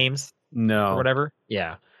same names. No, or whatever.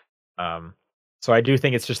 Yeah. So I do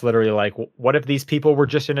think it's just literally like, what if these people were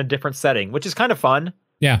just in a different setting, which is kind of fun.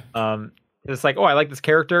 Yeah. It's like, oh, I like this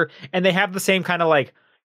character, and they have the same kind of like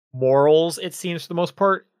morals. It seems for the most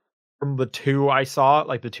part from the two I saw,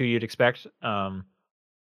 like the two you'd expect. Kiryu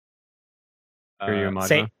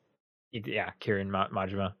Majima. Yeah, Kiryu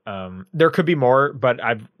Majima. There could be more, but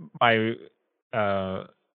my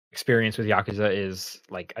experience with Yakuza is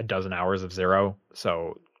like a dozen hours of zero.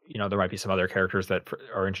 So there might be some other characters that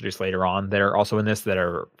are introduced later on that are also in this that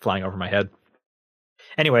are flying over my head.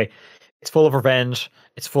 Anyway, it's full of revenge.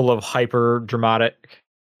 It's full of hyper dramatic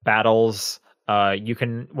battles.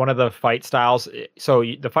 One of the fight styles. So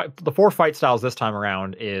the 4 fight styles this time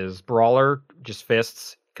around is brawler, just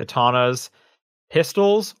fists, katanas,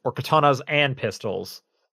 pistols, or katanas and pistols.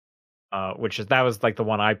 That was like the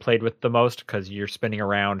one I played with the most because you're spinning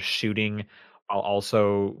around shooting while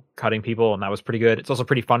also cutting people, and that was pretty good. It's also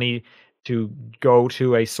pretty funny to go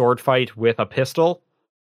to a sword fight with a pistol.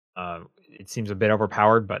 It seems a bit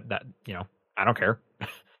overpowered, but that I don't care.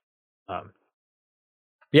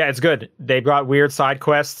 Yeah, it's good. They've got weird side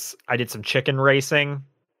quests. I did some chicken racing.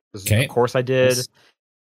 Okay. Of course I did.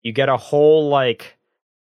 You get a whole like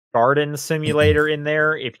garden simulator in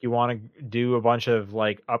there if you want to do a bunch of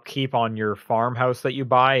like upkeep on your farmhouse that you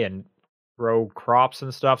buy and grow crops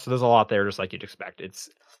and stuff. So there's a lot there, just like you'd expect. It's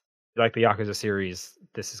like the Yakuza series.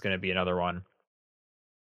 This is going to be another one.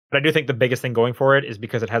 But I do think the biggest thing going for it is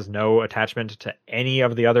because it has no attachment to any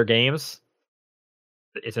of the other games.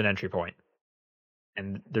 It's an entry point.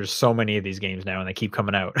 And there's so many of these games now, and they keep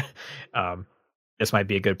coming out. This might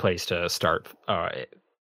be a good place to start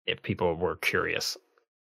if people were curious.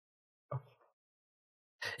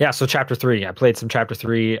 Yeah, so Chapter 3. I played some Chapter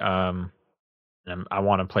 3. And I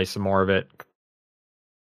want to play some more of it.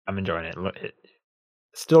 I'm enjoying it.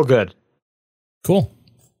 It's still good. Cool.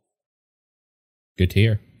 Good to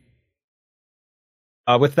hear.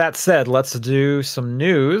 With that said, let's do some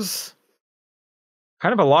news.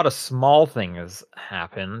 Kind of a lot of small things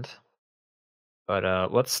happened.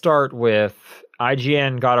 But let's start with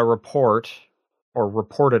IGN got a report, or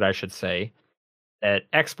reported, I should say,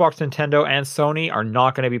 that Xbox, Nintendo, and Sony are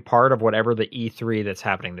not going to be part of whatever the E3 that's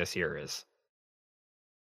happening this year is.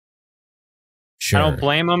 Sure. I don't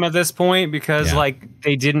blame them at this point because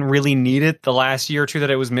they didn't really need it the last year or two that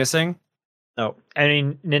it was missing. No, I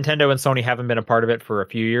mean, Nintendo and Sony haven't been a part of it for a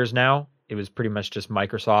few years now. It was pretty much just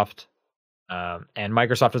Microsoft. And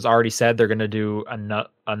Microsoft has already said they're going to do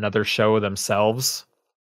another show themselves.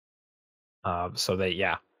 So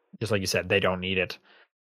just like you said, they don't need it.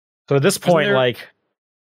 So at this point,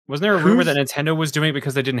 wasn't there a rumor that Nintendo was doing it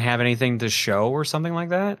because they didn't have anything to show or something like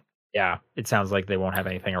that? Yeah, it sounds like they won't have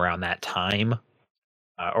anything around that time.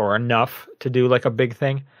 Or enough to do like a big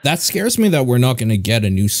thing. That scares me that we're not going to get a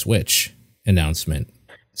new Switch announcement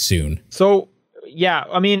soon. So, yeah,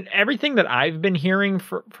 I mean, everything that I've been hearing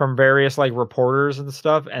from various like reporters and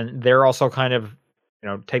stuff, and they're also kind of,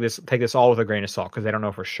 take this all with a grain of salt because they don't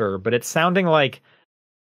know for sure. But it's sounding like,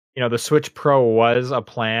 the Switch Pro was a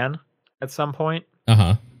plan at some point.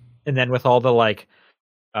 Uh-huh. And then with all the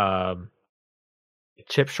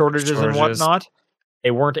chip shortages and whatnot,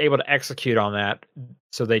 they weren't able to execute on that.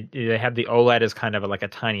 So they had the OLED as kind of like a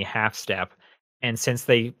tiny half step. And since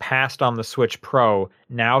they passed on the Switch Pro,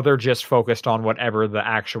 now they're just focused on whatever the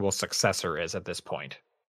actual successor is at this point.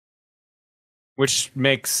 Which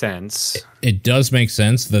makes sense. It does make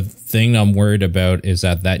sense. The thing I'm worried about is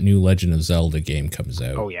that new Legend of Zelda game comes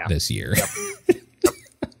out this year. Yep.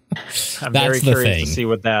 I'm very curious to see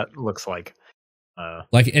what that looks like.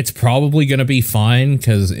 It's probably going to be fine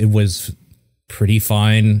because it was pretty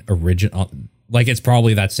fine original. It's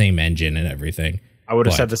probably that same engine and everything. I would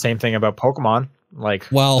have said the same thing about Pokemon.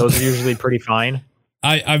 Those are usually pretty fine.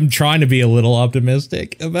 I'm trying to be a little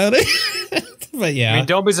optimistic about it. But yeah. I mean,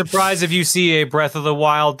 don't be surprised if you see a Breath of the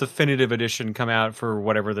Wild Definitive Edition come out for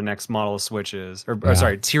whatever the next model of Switch is. Or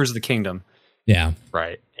sorry, Tears of the Kingdom. Yeah.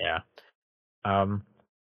 Right. Yeah.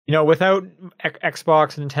 Without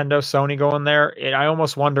Xbox, Nintendo, Sony going there, I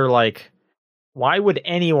almost wonder, why would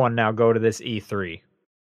anyone now go to this E3?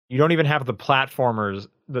 You don't even have the platform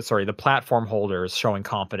holders showing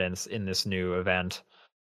confidence in this new event.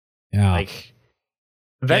 Yeah.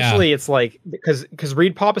 Eventually it's because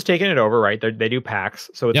ReedPop is taking it over, right? They do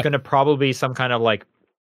PAX, so it's going to probably be some kind of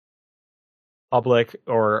public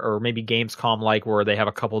or maybe Gamescom where they have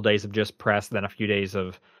a couple days of just press, then a few days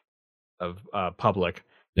of public.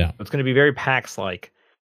 Yeah, it's going to be very PAX-like,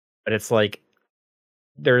 but it's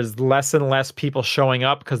there's less and less people showing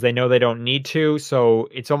up because they know they don't need to. So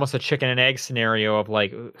it's almost a chicken and egg scenario of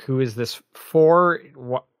who is this for?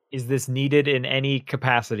 What is this needed in any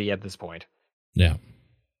capacity at this point? Yeah.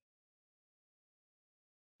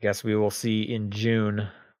 Guess we will see in June.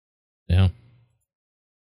 Yeah.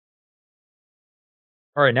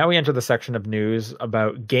 All right, now we enter the section of news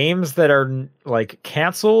about games that are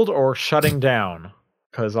canceled or shutting down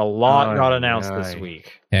because a lot got announced this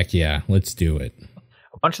week. Heck yeah, let's do it.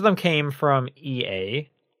 A bunch of them came from EA.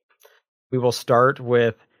 We will start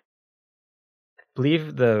with, I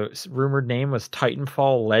believe the rumored name was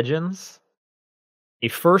Titanfall Legends. A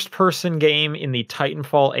first-person game in the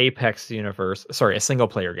Titanfall Apex universe, a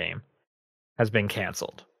single-player game, has been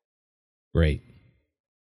canceled. Great.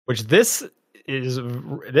 Which this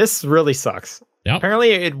really sucks. Yep.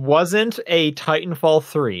 Apparently it wasn't a Titanfall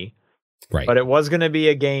 3, right? But it was going to be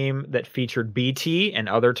a game that featured BT and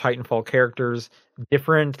other Titanfall characters.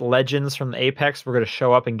 Different legends from the Apex were going to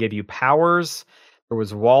show up and give you powers. There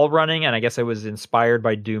was wall running, and I guess it was inspired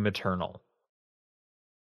by Doom Eternal.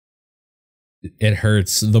 It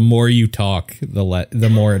hurts. The more you talk, the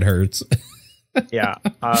more it hurts. Yeah.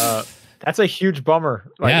 That's a huge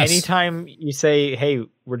bummer. Anytime you say, hey,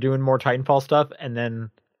 we're doing more Titanfall stuff, and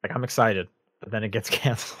then I'm excited, but then it gets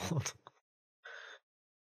canceled.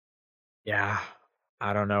 Yeah.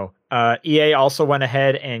 I don't know. EA also went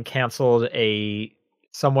ahead and canceled a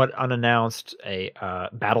somewhat unannounced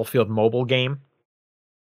Battlefield mobile game.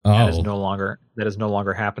 Oh. That is no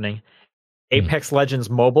longer happening. Apex Legends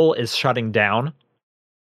Mobile is shutting down.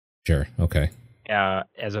 Sure. Okay.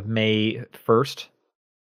 As of May 1st.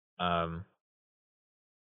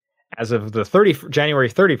 As of the January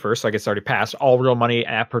 31st, so I guess it's already passed, all real money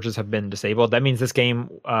app purchases have been disabled. That means this game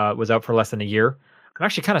was out for less than a year. I'm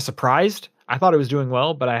actually kind of surprised. I thought it was doing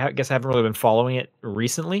well, but I guess I haven't really been following it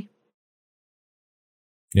recently.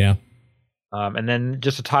 Yeah. And then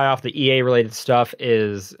just to tie off the EA related stuff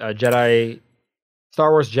is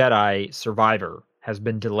Star Wars Jedi Survivor has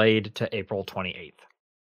been delayed to April 28th.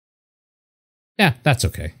 Yeah, that's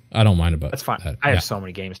okay. I don't mind about That's fine. that. I have so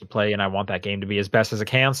many games to play, and I want that game to be as best as it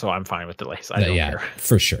can, so I'm fine with delays. I don't care.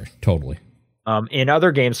 For sure. Totally. In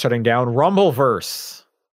other games shutting down, Rumbleverse,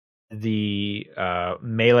 the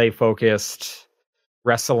melee-focused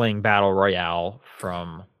wrestling battle royale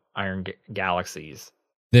from Iron Galaxies.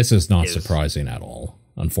 This is not surprising at all,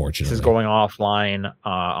 unfortunately. This is going offline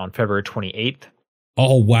on February 28th.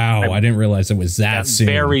 Oh, wow. I didn't realize it was that soon.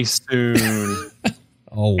 Very soon.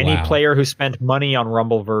 Oh, wow. Any player who spent money on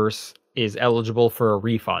Rumbleverse is eligible for a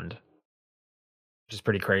refund, which is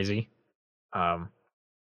pretty crazy.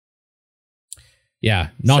 Yeah,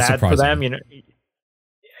 not sad surprising. for them, you know.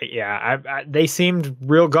 Yeah, they seemed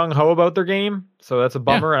real gung ho about their game, so that's a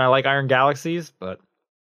bummer. And I like Iron Galaxies, but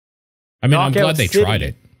I mean, I'm glad they tried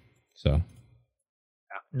it. So,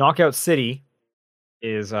 Knockout City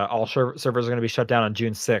is all servers are going to be shut down on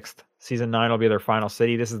June 6th. Season 9 will be their final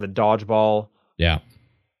city. This is the dodgeball.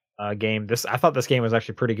 Game. I thought this game was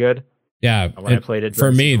actually pretty good. Yeah, when I played it.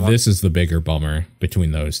 For me, this is the bigger bummer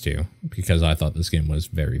between those two because I thought this game was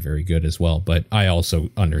very, very good as well. But I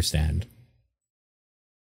also understand.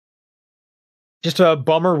 Just a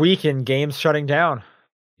bummer week in games shutting down.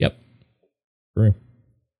 Yep. True.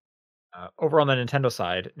 Over on the Nintendo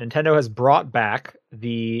side, Nintendo has brought back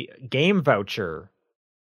the game voucher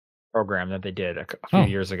program that they did a few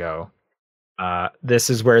years ago.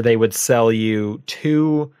 This is where they would sell you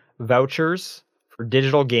 2 vouchers for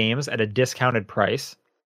digital games at a discounted price.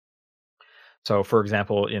 So, for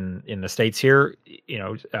example, in the States here,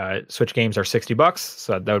 Switch games are $60,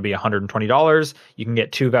 so that would be $120. You can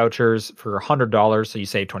get 2 vouchers for $100, so you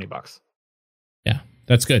save $20. Yeah,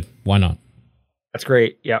 that's good. Why not? That's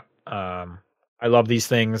great. Yep. I love these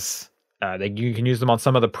things. You can use them on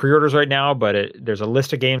some of the pre-orders right now, but there's a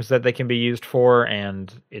list of games that they can be used for,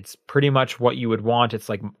 and it's pretty much what you would want. It's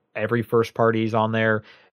like every first party is on there.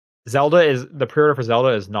 The pre-order for Zelda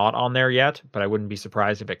is not on there yet, but I wouldn't be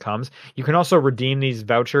surprised if it comes. You can also redeem these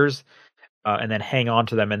vouchers and then hang on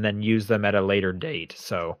to them and then use them at a later date.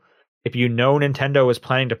 So if you know Nintendo is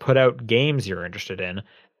planning to put out games you're interested in,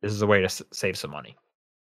 this is a way to save some money.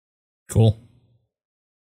 Cool.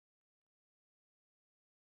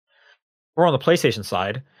 Or on the PlayStation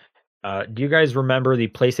side, do you guys remember the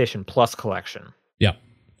PlayStation Plus collection? Yeah,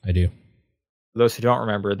 I do. For those who don't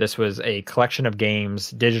remember, this was a collection of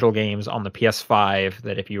games, digital games on the PS5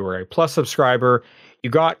 that if you were a Plus subscriber, you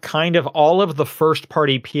got kind of all of the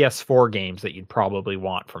first-party PS4 games that you'd probably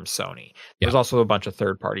want from Sony. There's also a bunch of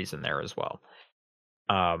third parties in there as well.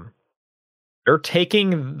 They're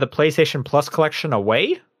taking the PlayStation Plus collection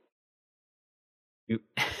away.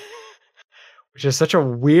 Which is such a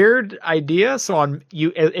weird idea. So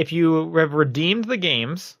if you have redeemed the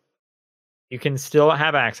games, you can still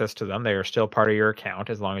have access to them. They are still part of your account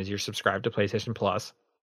as long as you're subscribed to PlayStation Plus.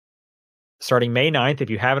 Starting May 9th, if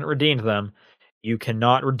you haven't redeemed them, you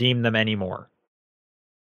cannot redeem them anymore.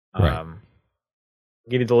 Right. I'll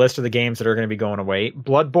give you the list of the games that are going to be going away.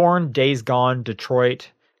 Bloodborne, Days Gone, Detroit,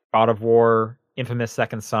 God of War, Infamous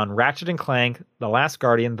Second Son, Ratchet & Clank, The Last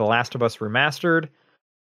Guardian, The Last of Us Remastered.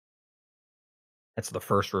 That's the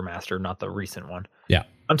first remaster, not the recent one. Yeah.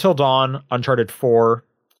 Until Dawn, Uncharted 4,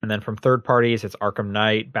 and then from third parties, it's Arkham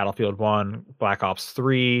Knight, Battlefield 1, Black Ops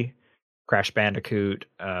 3, Crash Bandicoot,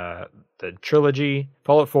 the trilogy,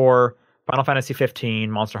 Fallout 4, Final Fantasy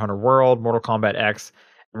 15, Monster Hunter World, Mortal Kombat X,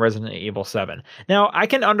 and Resident Evil 7. Now, I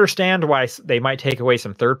can understand why they might take away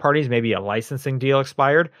some third parties, maybe a licensing deal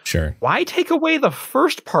expired. Sure. Why take away the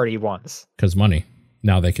first party ones? Because money.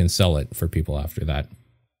 Now they can sell it for people after that.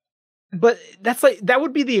 But that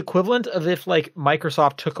would be the equivalent of if like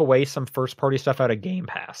Microsoft took away some first party stuff out of Game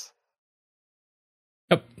Pass.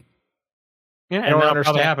 Yep. Yeah, and that'll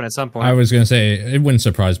probably happen at some point. I was going to say, it wouldn't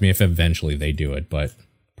surprise me if eventually they do it, but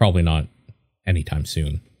probably not anytime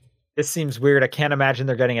soon. This seems weird. I can't imagine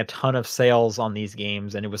they're getting a ton of sales on these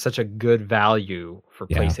games, and it was such a good value for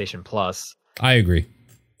PlayStation Plus. I agree.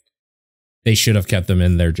 They should have kept them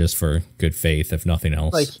in there just for good faith, if nothing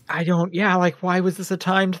else. Why was this a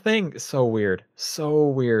timed thing? So weird.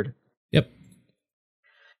 Yep.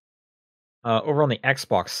 Over on the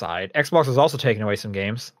Xbox side, Xbox is also taking away some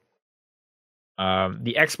games.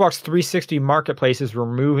 The Xbox 360 Marketplace is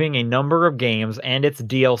removing a number of games and its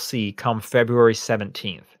DLC come February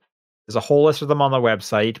 17th. There's a whole list of them on the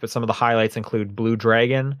website, but some of the highlights include Blue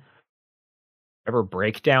Dragon, whatever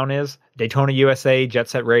Breakdown is, Daytona USA, Jet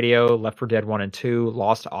Set Radio, Left 4 Dead 1 and 2,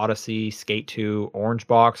 Lost Odyssey, Skate 2, Orange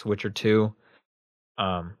Box, Witcher 2.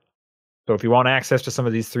 So if you want access to some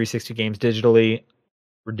of these 360 games digitally,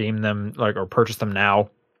 redeem them or purchase them now.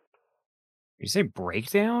 You say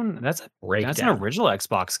Breakdown? That's an Breakdown. original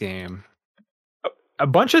Xbox game. A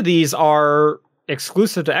bunch of these are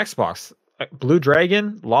exclusive to Xbox. Blue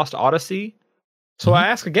Dragon, Lost Odyssey. So I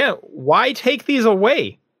ask again, why take these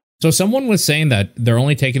away? So someone was saying that they're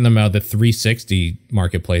only taking them out of the 360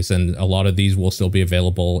 marketplace, and a lot of these will still be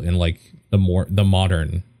available in like the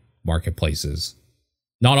modern marketplaces.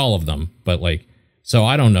 Not all of them, but like, so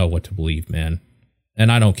I don't know what to believe, man.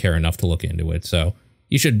 And I don't care enough to look into it. So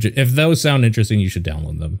you should, if those sound interesting, you should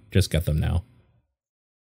download them. Just get them now.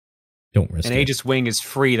 Don't risk it. And Aegis Wing is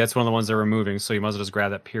free. That's one of the ones they're removing. So you might as well just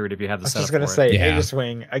grab that period if you have the setup. I was just going to say, Aegis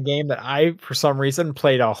Wing, a game that I, for some reason,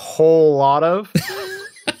 played a whole lot of,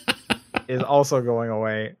 is also going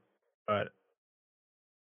away. But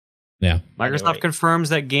yeah, Microsoft confirms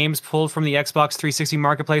that games pulled from the Xbox 360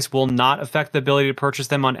 marketplace will not affect the ability to purchase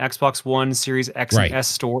them on Xbox One, Series X and S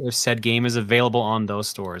store if said game is available on those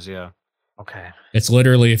stores. Yeah. Okay. It's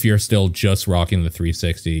literally if you're still just rocking the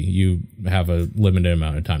 360, you have a limited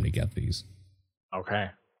amount of time to get these. Okay.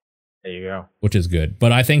 There you go. Which is good.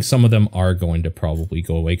 But I think some of them are going to probably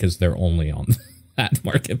go away because they're only on that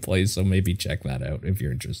marketplace. So maybe check that out if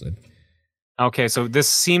you're interested. Okay, so this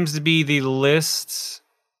seems to be the list.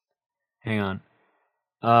 Hang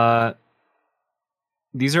on.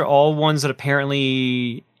 These are all ones that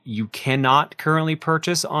apparently you cannot currently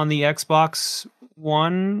purchase on the Xbox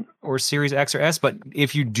One or Series X or S, but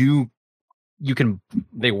if you do,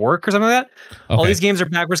 they work or something like that. Okay. All these games are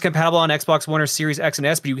backwards compatible on Xbox One or Series X and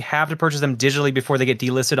S, but you have to purchase them digitally before they get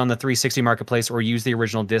delisted on the 360 marketplace or use the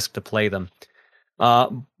original disc to play them.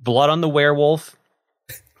 Blood on the Werewolf,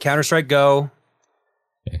 Counter-Strike Go,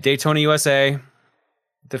 Daytona USA,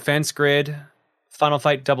 Defense Grid, Final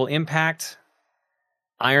Fight Double Impact,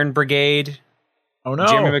 Iron Brigade,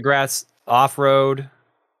 Jeremy McGrath's Off-Road,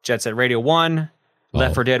 Jet Set Radio 1,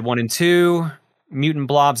 Left 4 Dead 1 and 2, Mutant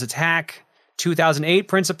Blobs Attack, 2008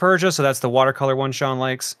 Prince of Persia, so that's the watercolor one Sean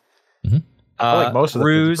likes. Mm-hmm. I like most of the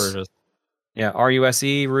Ruse, Prince of Persia. Yeah,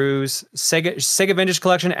 RUSE, Ruse, Sega Vintage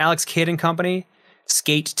Collection, Alex Kidd and Company,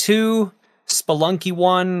 Skate 2, Spelunky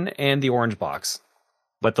 1, and the Orange Box.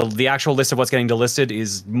 But the actual list of what's getting delisted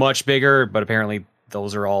is much bigger, but apparently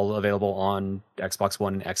those are all available on Xbox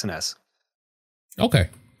One, X, and S. Okay,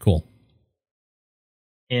 cool.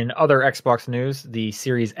 In other Xbox news, the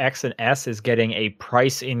Series X and S is getting a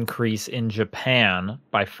price increase in Japan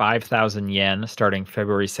by 5,000 yen starting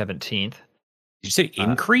February 17th. Did you say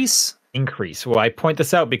increase? Increase. Well, I point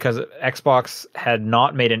this out because Xbox had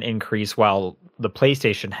not made an increase while the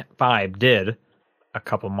PlayStation 5 did a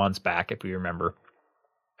couple months back, if you remember.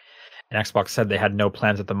 And Xbox said they had no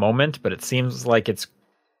plans at the moment, but it seems like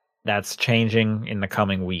that's changing in the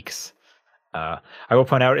coming weeks. I will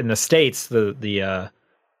point out in the States, the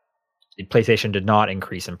PlayStation did not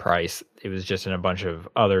increase in price. It was just in a bunch of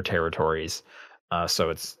other territories. So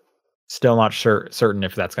it's still not certain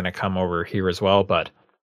if that's going to come over here as well. But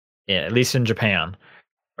at least in Japan,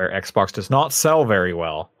 where Xbox does not sell very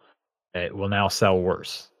well, it will now sell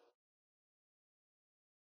worse.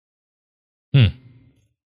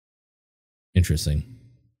 Interesting.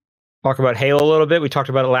 Talk about Halo a little bit. We talked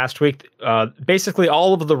about it last week. Basically,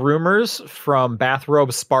 all of the rumors from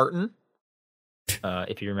Bathrobe Spartan,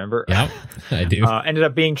 if you remember, yeah, I do, ended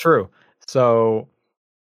up being true. So,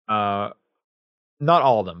 not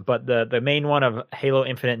all of them, but the main one of Halo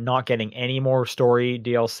Infinite not getting any more story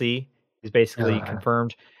DLC is basically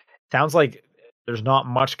confirmed. Sounds like there's not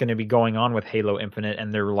much going to be going on with Halo Infinite,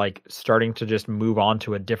 and they're like starting to just move on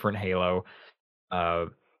to a different Halo.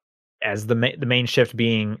 As the main shift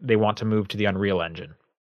being they want to move to the Unreal Engine.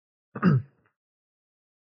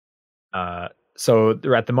 So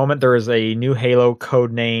at the moment there is a new Halo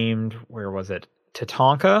codenamed, where was it?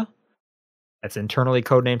 Tatanka. That's internally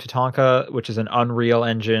codenamed Tatanka, which is an Unreal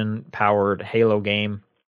Engine powered Halo game.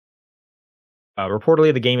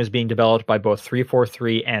 Reportedly, the game is being developed by both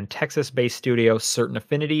 343 and Texas-based studio Certain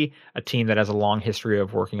Affinity, a team that has a long history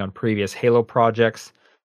of working on previous Halo projects.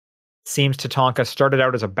 Seems Tatanka started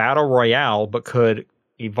out as a battle royale, but could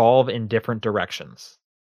evolve in different directions.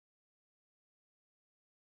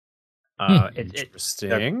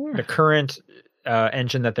 Interesting. The current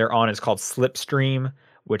engine that they're on is called Slipstream,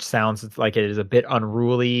 which sounds like it is a bit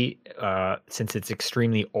unruly since it's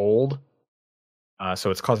extremely old. So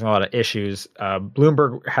it's causing a lot of issues.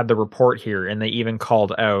 Bloomberg had the report here, and they even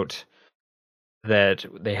called out that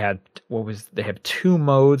they have 2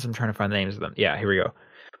 modes. I'm trying to find the names of them. Yeah, here we go.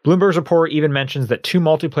 Bloomberg's report even mentions that 2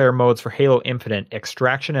 multiplayer modes for Halo Infinite,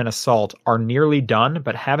 Extraction and Assault, are nearly done,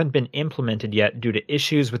 but haven't been implemented yet due to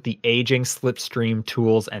issues with the aging Slipstream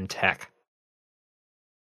tools and tech.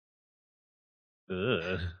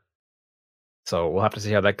 Ugh. So we'll have to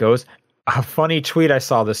see how that goes. A funny tweet I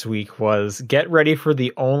saw this week was, get ready for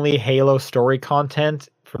the only Halo story content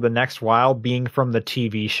for the next while being from the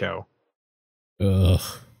TV show. Ugh.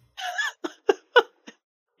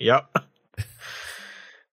 Yep.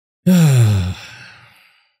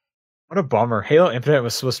 What a bummer. Halo Infinite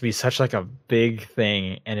was supposed to be such like a big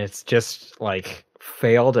thing, and it's just like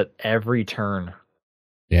failed at every turn.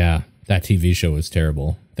 Yeah, that TV show was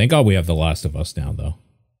terrible. Thank God we have The Last of Us now, though.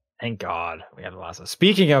 Thank God we have The Last of Us.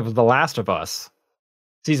 Speaking of The Last of Us,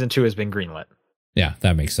 season 2 has been greenlit. Yeah,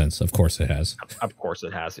 that makes sense. Of course it has. Of course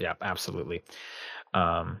it has. Yeah, absolutely.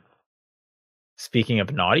 Speaking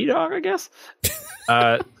of Naughty Dog, I guess,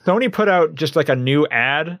 Sony put out just like a new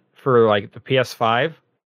ad for like the PS5,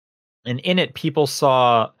 and in it, people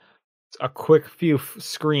saw a quick few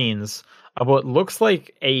screens of what looks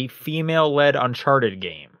like a female-led Uncharted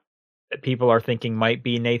game that people are thinking might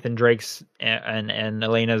be Nathan Drake's and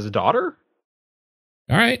Elena's daughter.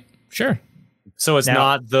 All right, sure. So it's Now-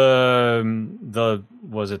 not the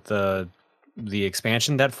was it the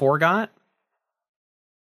expansion that 4 got?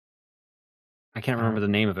 I can't remember the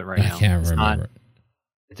name of it right now. I can't It's remember.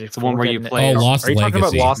 It's the one where you play. Oh, Lost Are you talking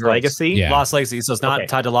about Legacy. Lost Girls. Legacy? Yeah. Lost Legacy. So it's not Okay.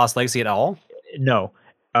 tied to Lost Legacy at all. No.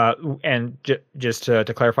 And just to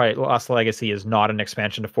clarify, Lost Legacy is not an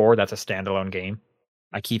expansion to 4. That's a standalone game.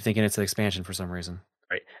 I keep thinking it's an expansion for some reason.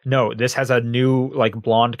 Right. No, this has a new like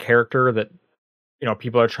blonde character that, you know,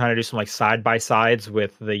 people are trying to do some like side by sides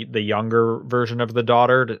with the younger version of the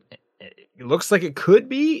daughter. It looks like it could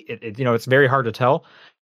be. You know, it's very hard to tell.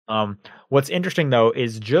 What's interesting though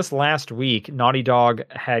is just last week, Naughty Dog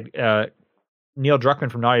had Neil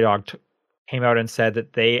Druckmann from Naughty Dog came out and said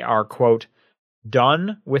that they are, quote,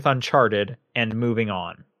 done with Uncharted and moving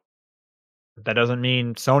on. That doesn't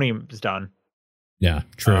mean Sony is done. Yeah,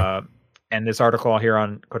 true. And this article here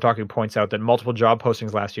on Kotaku points out that multiple job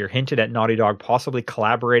postings last year hinted at Naughty Dog possibly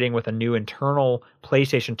collaborating with a new internal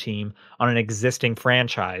PlayStation team on an existing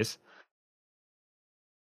franchise.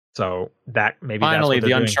 So that maybe Finally, that's what the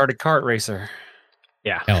they're doing. Uncharted kart racer.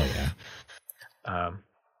 Yeah. Hell yeah.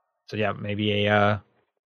 So yeah, maybe a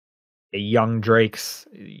young Drake's,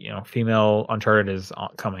 you know, female Uncharted is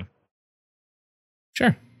coming.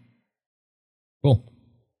 Sure. Cool.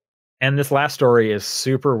 And this last story is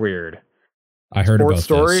super weird. I heard Sports about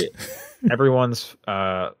Story, this. everyone's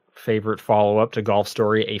favorite follow-up to Golf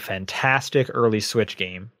Story, a fantastic early Switch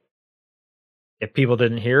game. If people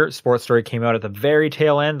didn't hear, Sports Story came out at the very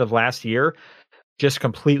tail end of last year, just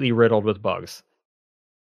completely riddled with bugs.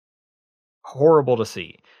 Horrible to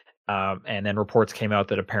see. And then reports came out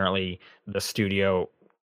that apparently the studio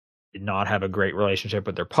did not have a great relationship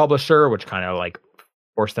with their publisher, which kind of like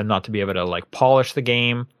forced them not to be able to like polish the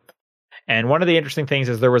game. And one of the interesting things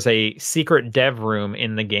is there was a secret dev room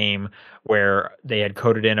in the game where they had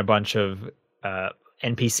coded in a bunch of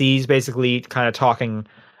NPCs, basically kind of talking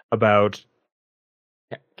about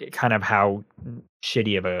kind of how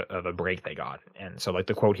shitty of a break they got. And so like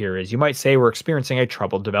the quote here is, "You might say we're experiencing a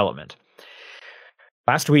troubled development."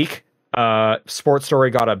 Last week, Sports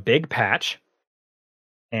Story got a big patch,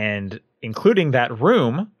 and including that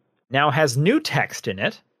room now has new text in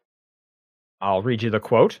it. I'll read you the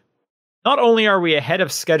quote. "Not only are we ahead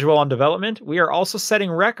of schedule on development, we are also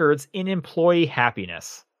setting records in employee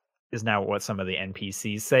happiness," is now what some of the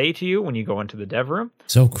NPCs say to you when you go into the dev room.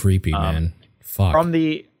 So creepy, man. Fuck.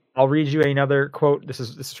 I'll read you another quote. This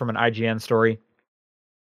is from an IGN story.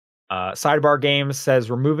 Sidebar Games says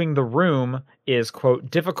removing the room is, quote,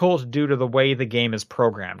 difficult due to the way the game is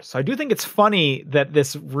programmed. So I do think it's funny that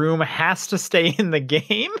this room has to stay in the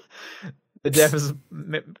game. The devs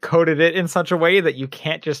coded it in such a way that you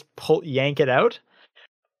can't just yank it out.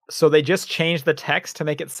 So they just changed the text to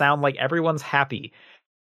make it sound like everyone's happy.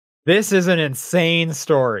 This is an insane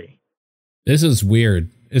story. This is weird,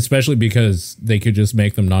 especially because they could just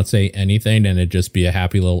make them not say anything and it'd just be a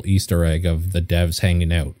happy little Easter egg of the devs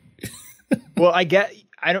hanging out. Well,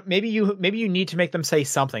 maybe you need to make them say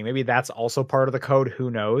something. Maybe that's also part of the code. Who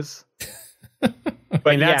knows? But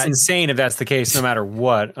that's yeah, insane if that's the case, no matter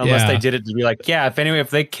what. Unless Yeah. they did it to be like, yeah, if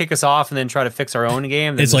they kick us off and then try to fix our own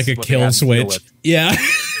game, then It's this like is a what they kill have to deal switch. with. Yeah.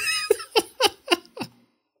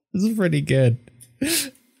 This is pretty good.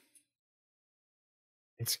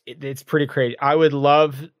 it's pretty crazy. I would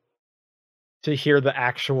love to hear the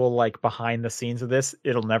actual like behind the scenes of this.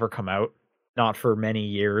 It'll never come out, not for many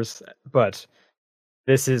years, but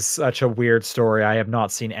this is such a weird story. I have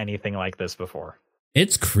not seen anything like this before.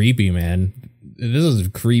 It's creepy, man. This is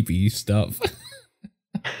creepy stuff.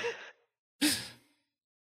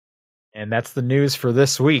 And that's the news for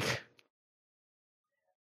this week.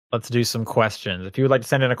 Let's do some questions. If you would like to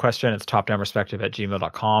send in a question, it's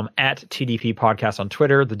topdownperspective@gmail.com, at TDP Podcast on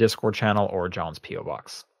Twitter, the Discord channel, or John's P.O.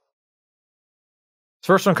 Box. This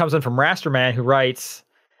first one comes in from Rasterman, who writes,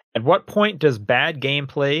 at what point does bad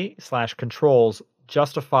gameplay / controls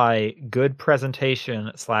justify good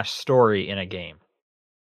presentation / story in a game?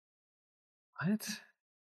 What?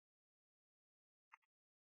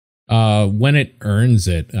 When it earns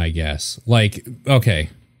it, I guess. Like, okay.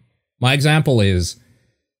 My example is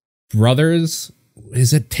Brothers.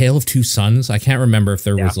 Is it Tale of Two Sons? I can't remember if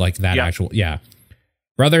there was like that actual. Yeah.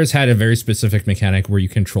 Brothers had a very specific mechanic where you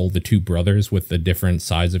control the two brothers with the different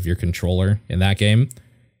sides of your controller in that game.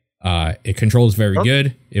 It controls very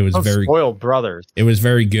good. It was very spoiled brothers. It was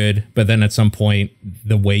very good, but then at some point,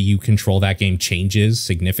 the way you control that game changes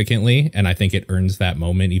significantly, and I think it earns that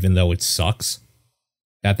moment, even though it sucks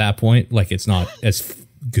at that point. Like, it's not as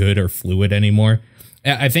good or fluid anymore.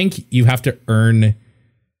 I think you have to earn,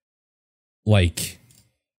 like,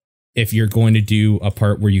 if you're going to do a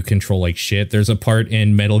part where you control like shit. There's a part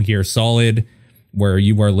in Metal Gear Solid where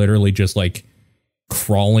you are literally just like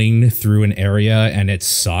crawling through an area and it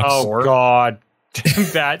sucks. Oh God,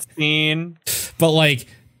 that scene. But like,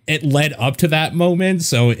 it led up to that moment,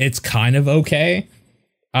 so it's kind of okay.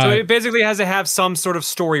 So it basically has to have some sort of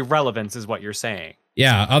story relevance, is what you're saying.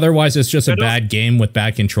 Yeah, otherwise it's just a bad game with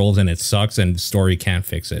bad controls and it sucks, and story can't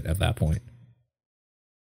fix it at that point.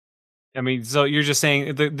 I mean, so you're just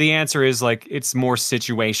saying the answer is like it's more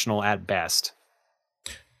situational at best.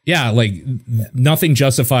 Yeah, like nothing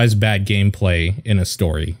justifies bad gameplay in a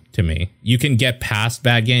story to me. You can get past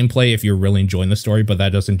bad gameplay if you're really enjoying the story, but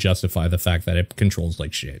that doesn't justify the fact that it controls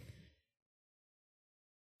like shit.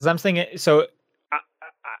 Because I'm thinking, so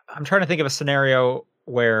I'm trying to think of a scenario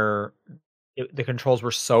where the controls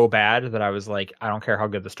were so bad that I was like, I don't care how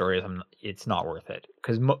good the story is, it's not worth it.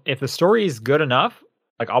 Because if the story is good enough,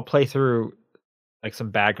 like I'll play through like some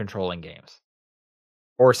bad controlling games.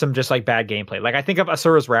 Or some just like bad gameplay. Like I think of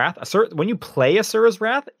Asura's Wrath. When you play Asura's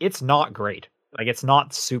Wrath, it's not great. Like it's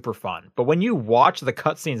not super fun. But when you watch the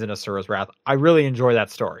cutscenes in Asura's Wrath, I really enjoy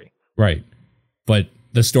that story. Right. But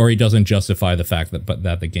the story doesn't justify the fact that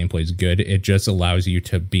the gameplay is good. It just allows you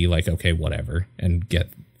to be like, okay, whatever, and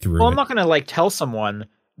get through Well, it. I'm not gonna like tell someone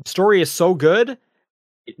the story is so good,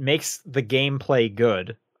 it makes the gameplay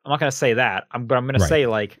good. I'm not gonna say that. I'm gonna say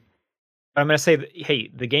like, I'm going to say, hey,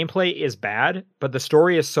 the gameplay is bad, but the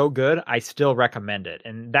story is so good, I still recommend it.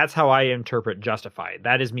 And that's how I interpret justify.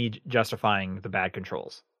 That is me justifying the bad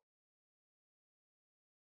controls.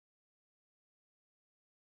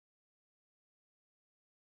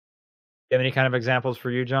 Do you have any kind of examples for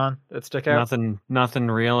you, John, that stick out? Nothing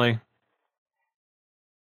really.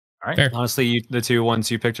 All right. Fair. Honestly, the two ones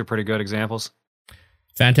you picked are pretty good examples.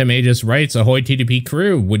 Phantom Aegis writes, ahoy TDP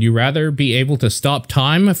crew, would you rather be able to stop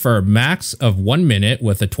time for a max of 1 minute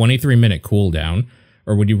with a 23-minute cooldown,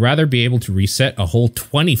 or would you rather be able to reset a whole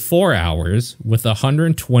 24 hours with a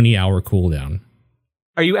 120-hour cooldown?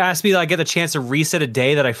 Are you asking me that I get the chance to reset a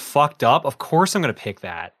day that I fucked up? Of course I'm going to pick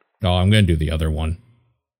that. Oh, I'm going to do the other one.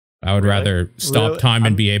 I would rather stop time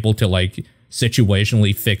and be able to like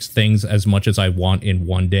situationally fix things as much as I want in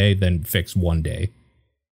one day than fix one day.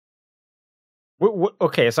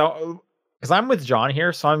 Okay, so because I'm with John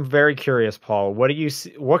here, so I'm very curious, Paul.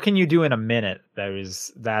 What can you do in a minute that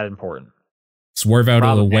is that important? Swerve out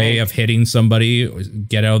of the way of hitting somebody,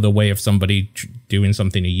 get out of the way of somebody doing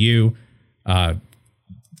something to you,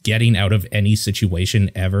 getting out of any situation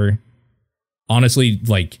ever. Honestly,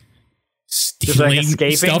 like stealing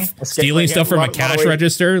stuff from a cash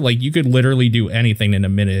register. Like you could literally do anything in a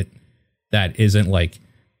minute that isn't like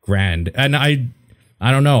grand. And I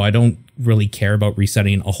don't know. I don't really care about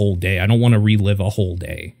resetting a whole day. I don't want to relive a whole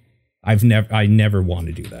day. I never want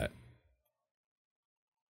to do that.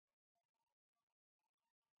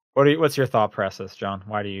 What's your thought process, John?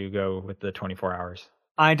 Why do you go with the 24 hours?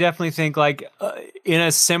 I definitely think like in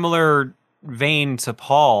a similar vein to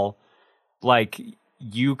Paul, like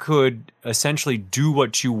you could essentially do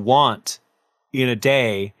what you want in a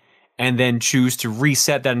day and then choose to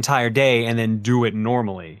reset that entire day and then do it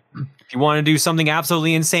normally. If you want to do something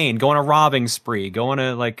absolutely insane, go on a robbing spree, go on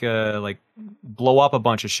a like blow up a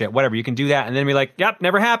bunch of shit, whatever, you can do that and then be like, yep,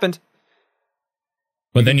 never happened.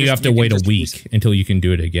 But then you have to wait a week until you can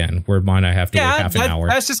do it again. Where mine, I have to wait half an hour.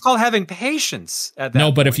 That's just called having patience at that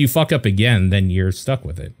point. But if you fuck up again, then you're stuck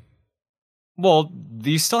with it. Well,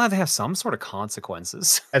 you still have to have some sort of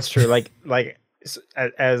consequences. That's true. Like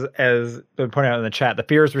as been pointed out in the chat, the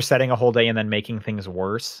fear is resetting a whole day and then making things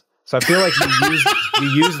worse. So I feel like you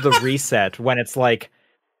use the reset when it's like,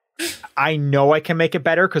 I know I can make it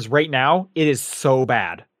better because right now it is so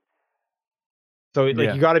bad. So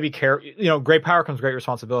like you got to be careful. You know, great power comes great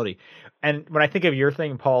responsibility. And when I think of your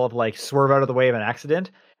thing, Paul, of like swerve out of the way of an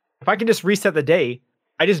accident, if I can just reset the day,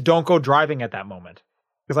 I just don't go driving at that moment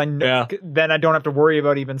because I know then I don't have to worry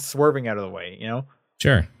about even swerving out of the way. You know.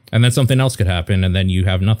 Sure. And then something else could happen, and then you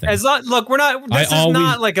have nothing. Look, we're not. This is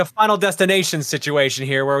not like a Final Destination situation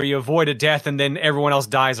here where you avoid a death and then everyone else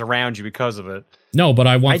dies around you because of it. No, but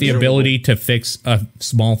I want the ability to fix a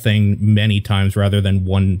small thing many times rather than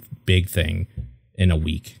one big thing in a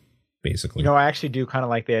week, basically. You know, I actually do kind of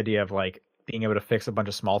like the idea of like being able to fix a bunch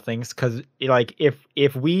of small things because, like,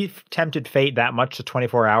 if we tempted fate that much to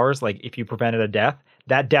 24 hours, like if you prevented a death,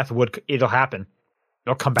 that death it'll happen.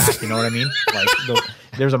 They'll come back, you know what I mean? Like,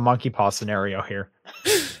 there's a monkey paw scenario here.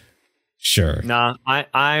 Sure. Nah,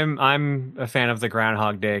 I'm a fan of the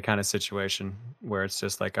Groundhog Day kind of situation where it's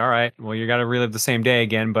just like, all right, well, you got to relive the same day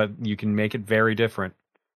again, but you can make it very different.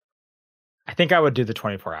 I think I would do the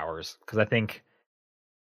 24 hours because I think,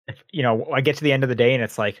 if you know, I get to the end of the day and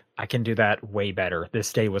it's like, I can do that way better.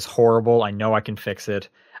 This day was horrible. I know I can fix it.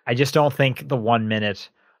 I just don't think the 1 minute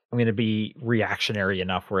I'm going to be reactionary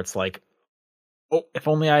enough where it's like, oh, if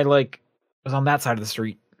only I like was on that side of the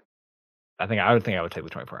street. I would take the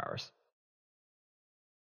 24 hours.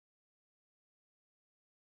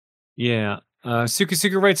 Yeah.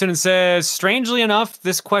 Suki writes in and says, strangely enough,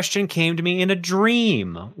 this question came to me in a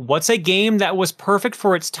dream. What's a game that was perfect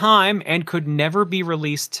for its time and could never be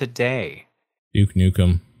released today? Duke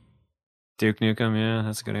Nukem. Duke Nukem, yeah,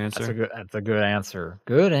 that's a good answer. That's a good answer.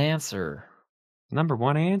 Good answer. Number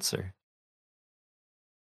one answer.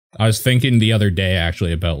 I was thinking the other day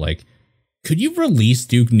actually about like, could you release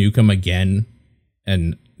Duke Nukem again?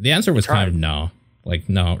 And the answer was kind of no. Like,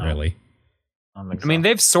 no, really. I mean,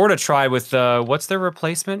 they've sort of tried with what's their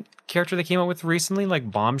replacement character they came up with recently, like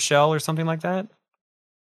Bombshell or something like that.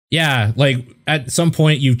 Yeah, like at some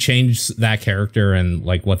point you change that character and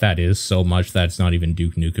like what that is so much that it's not even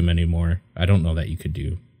Duke Nukem anymore. I don't know that you could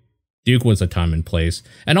do. Duke was a time and place.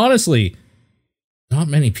 And honestly, not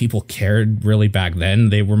many people cared really back then.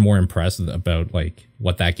 They were more impressed about like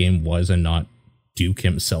what that game was and not Duke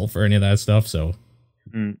himself or any of that stuff. So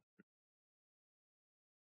I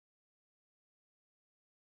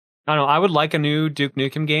don't know. I would like a new Duke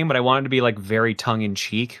Nukem game, but I want it to be like very tongue in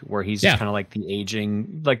cheek, where he's just kind of like the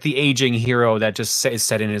aging hero that just is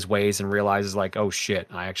set in his ways and realizes like, oh shit,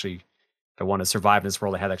 if I want to survive in this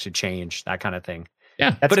world, I had to actually change, that kind of thing.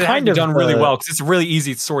 Yeah, but it has done really well because it's really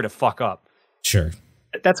easy to sort of fuck up. Sure,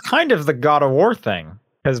 that's kind of the God of War thing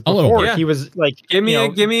because before he was like, give me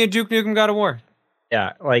a Duke Nukem God of War.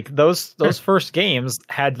 Yeah, like those first games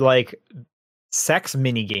had like sex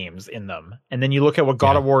mini games in them, and then you look at what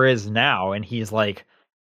God of War is now, and he's like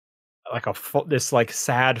this like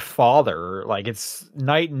sad father. Like it's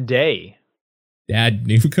night and day. Dad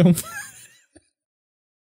Nukem.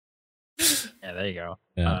 Yeah, there you go.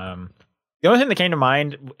 Yeah. The only thing that came to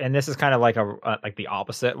mind, and this is kind of like like the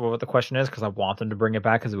opposite of what the question is, because I want them to bring it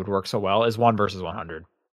back because it would work so well, is 1 versus 100.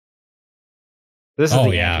 This is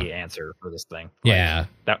the anti-answer for this thing. Like, yeah,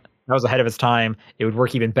 that was ahead of its time. It would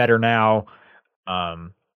work even better now. So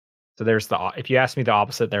there's if you ask me the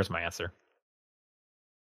opposite, there's my answer.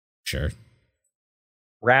 Sure.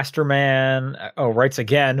 Rasterman writes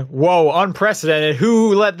again. Whoa, unprecedented.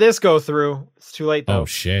 Who let this go through? It's too late though. Oh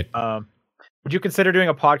shit. Would you consider doing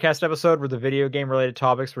a podcast episode where the video game related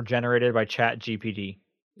topics were generated by Chat GPT?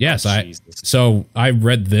 Yes, So I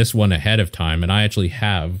read this one ahead of time, and I actually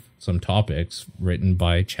have some topics written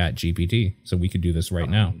by Chat GPT, so we could do this right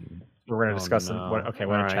now. We're going to discuss them. Chat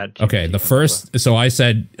GPT. Okay, the first. So I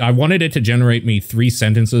said I wanted it to generate me 3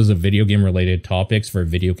 sentences of video game related topics for a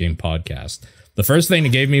video game podcast. The first thing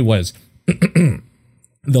it gave me was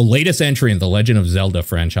the latest entry in the Legend of Zelda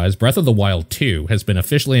franchise, Breath of the Wild 2, has been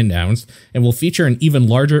officially announced and will feature an even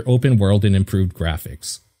larger open world and improved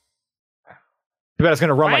graphics. Too bad it's going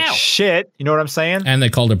to run like shit. You know what I'm saying? And they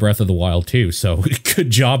called it Breath of the Wild 2, so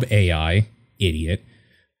good job, AI, idiot.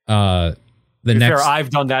 I've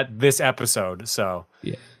done that this episode, so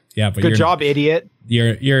yeah, but good job, idiot.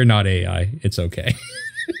 You're not AI. It's okay.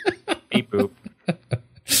 Beep boop.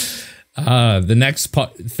 The next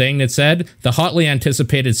thing that said, the hotly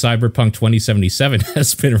anticipated Cyberpunk 2077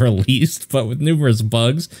 has been released, but with numerous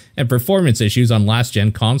bugs and performance issues on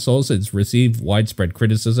last-gen consoles, it's received widespread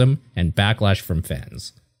criticism and backlash from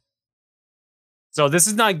fans. So this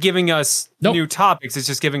is not giving us new topics, it's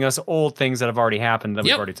just giving us old things that have already happened that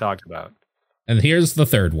we've already talked about. And here's the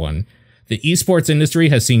third one. The esports industry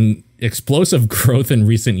has seen explosive growth in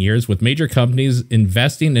recent years, with major companies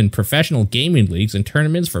investing in professional gaming leagues and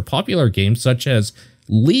tournaments for popular games such as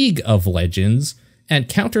League of Legends and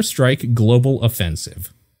Counter-Strike Global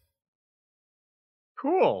Offensive.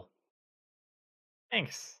 Cool.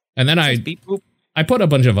 Thanks. And then I put a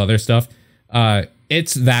bunch of other stuff.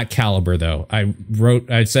 It's that caliber though.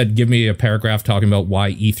 I said, give me a paragraph talking about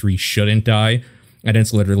why E3 shouldn't die. And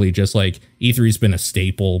it's literally just like E3's been a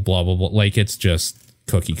staple, blah, blah, blah. Like it's just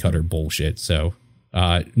cookie cutter bullshit. So,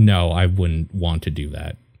 no, I wouldn't want to do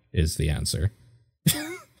that is the answer.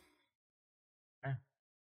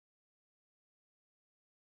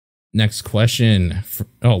 Next question.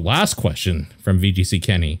 Last question from VGC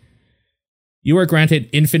Kenny. You are granted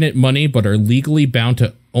infinite money, but are legally bound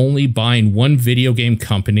to only buying one video game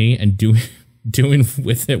company and doing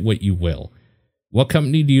with it what you will. What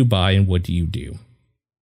company do you buy and what do you do?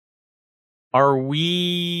 Are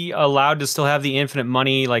we allowed to still have the infinite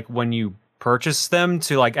money, like when you purchase them,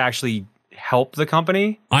 to like actually help the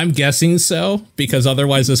company? I'm guessing so, because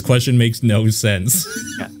otherwise this question makes no sense.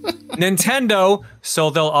 Yeah. Nintendo, so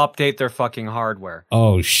they'll update their fucking hardware.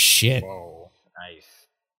 Oh, shit. Whoa, nice.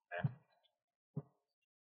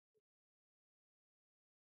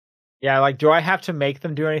 Yeah, like, do I have to make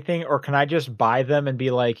them do anything, or can I just buy them and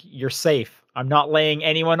be like, you're safe? I'm not laying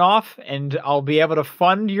anyone off, and I'll be able to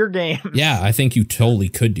fund your games. Yeah, I think you totally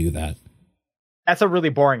could do that. That's a really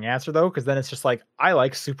boring answer, though, because then it's just like, I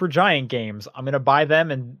like Super Giant games. I'm going to buy them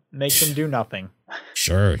and make them do nothing.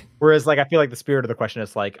 Sure. Whereas, like, I feel like the spirit of the question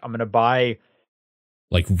is like, I'm going to buy...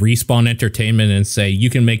 like Respawn Entertainment and say, you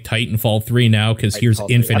can make Titanfall 3 now because here's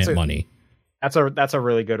infinite money. That's a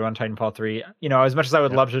really good one, Titanfall 3. You know, as much as I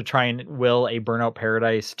would love to try and will a Burnout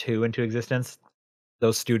Paradise 2 into existence,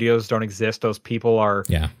 those studios don't exist. Those people are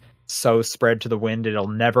so spread to the wind, it'll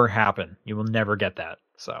never happen. You will never get that.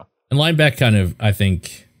 So... And Lineback kind of, I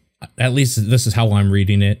think, at least this is how I'm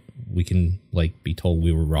reading it. We can like be told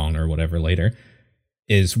we were wrong or whatever later.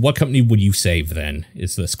 Is what company would you save then?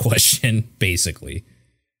 Is this question basically?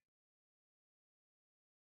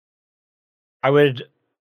 I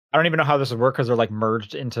don't even know how this would work because they're like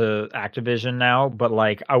merged into Activision now. But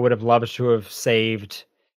like, I would have loved to have saved.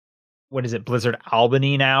 What is it? Blizzard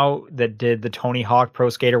Albany now that did the Tony Hawk Pro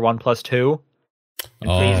Skater 1+2. And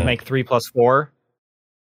please make 3+4.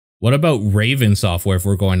 What about Raven Software if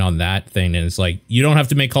we're going on that thing? And it's like, you don't have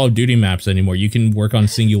to make Call of Duty maps anymore. You can work on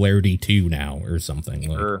Singularity 2 now or something.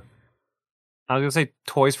 Sure. Like, I was going to say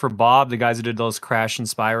Toys for Bob, the guys who did those Crash and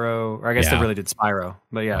Spyro. Or I guess they really did Spyro.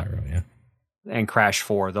 But yeah. Spyro, and Crash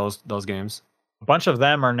 4, those games. A bunch of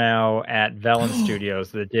them are now at Velen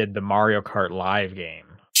Studios that did the Mario Kart Live game.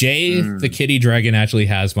 Jay, the Kitty Dragon, actually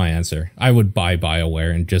has my answer. I would buy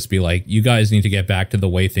BioWare and just be like, you guys need to get back to the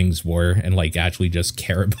way things were and like actually just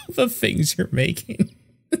care about the things you're making.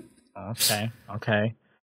 Okay.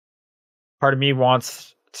 Part of me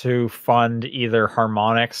wants to fund either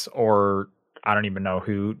Harmonix or I don't even know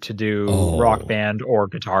who to do Rock Band or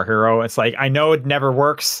Guitar Hero. It's like, I know it never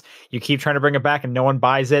works. You keep trying to bring it back and no one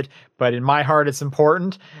buys it. But in my heart, it's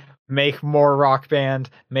important. Make more Rock Band,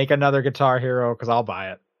 make another Guitar Hero because I'll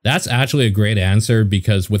buy it. That's actually a great answer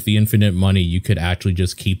because with the infinite money, you could actually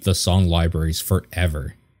just keep the song libraries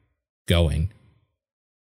forever going.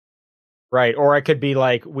 Right. Or I could be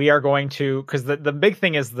like, we are going to, because the big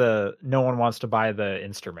thing is no one wants to buy the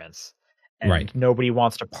instruments. And nobody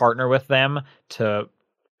wants to partner with them to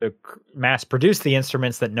mass produce the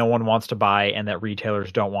instruments that no one wants to buy and that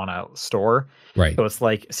retailers don't want to store. Right. So it's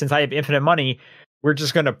like, since I have infinite money, we're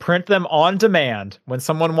just going to print them on demand. When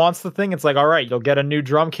someone wants the thing, it's like, all right, you'll get a new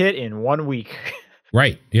drum kit in 1 week.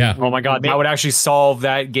 Right. Yeah. Oh my God. That would actually solve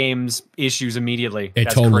that game's issues immediately.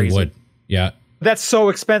 It totally would. Yeah. That's so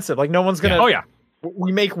expensive. Like no one's going to. Oh yeah.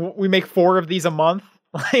 We make 4 of these a month.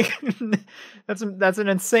 Like that's an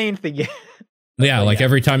insane thing. Yeah. Like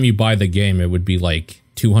every time you buy the game, it would be like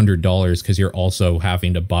 $200 because you're also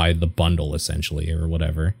having to buy the bundle essentially or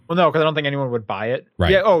whatever. Well, no, because I don't think anyone would buy it.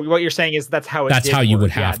 Right. Yeah. Oh, what you're saying is that's how you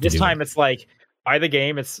would have to. This time it's like buy the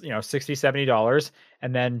game. It's $60-$70,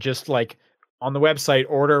 and then just like on the website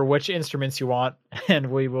order which instruments you want,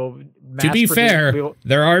 and we will. To be fair,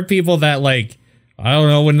 there are people that like. I don't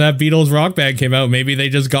know when that Beatles Rock Band came out. Maybe they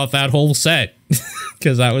just got that whole set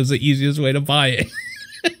because that was the easiest way to buy it.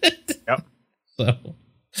 Yep. So.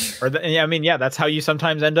 Or that's how you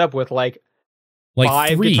sometimes end up with like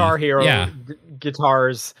 5 3. Guitar Hero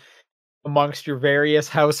guitars amongst your various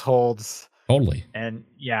households. Totally. And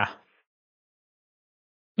yeah.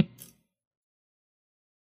 That's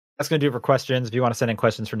going to do it for questions. If you want to send in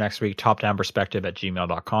questions for next week,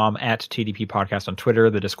 topdownperspective@gmail.com, at TDP Podcast on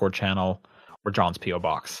Twitter, the Discord channel, or John's P.O.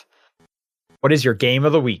 Box. What is your game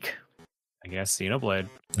of the week? I guess Xenoblade.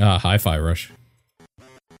 Hi-Fi Rush.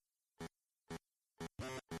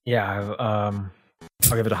 Yeah, I'll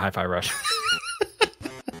give it a Hi-Fi Rush.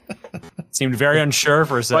 seemed very unsure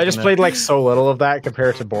for a second. Well, I just played like so little of that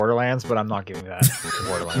compared to Borderlands, but I'm not giving that to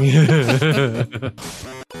Borderlands.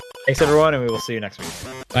 Thanks everyone, and we will see you next week.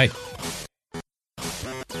 Bye.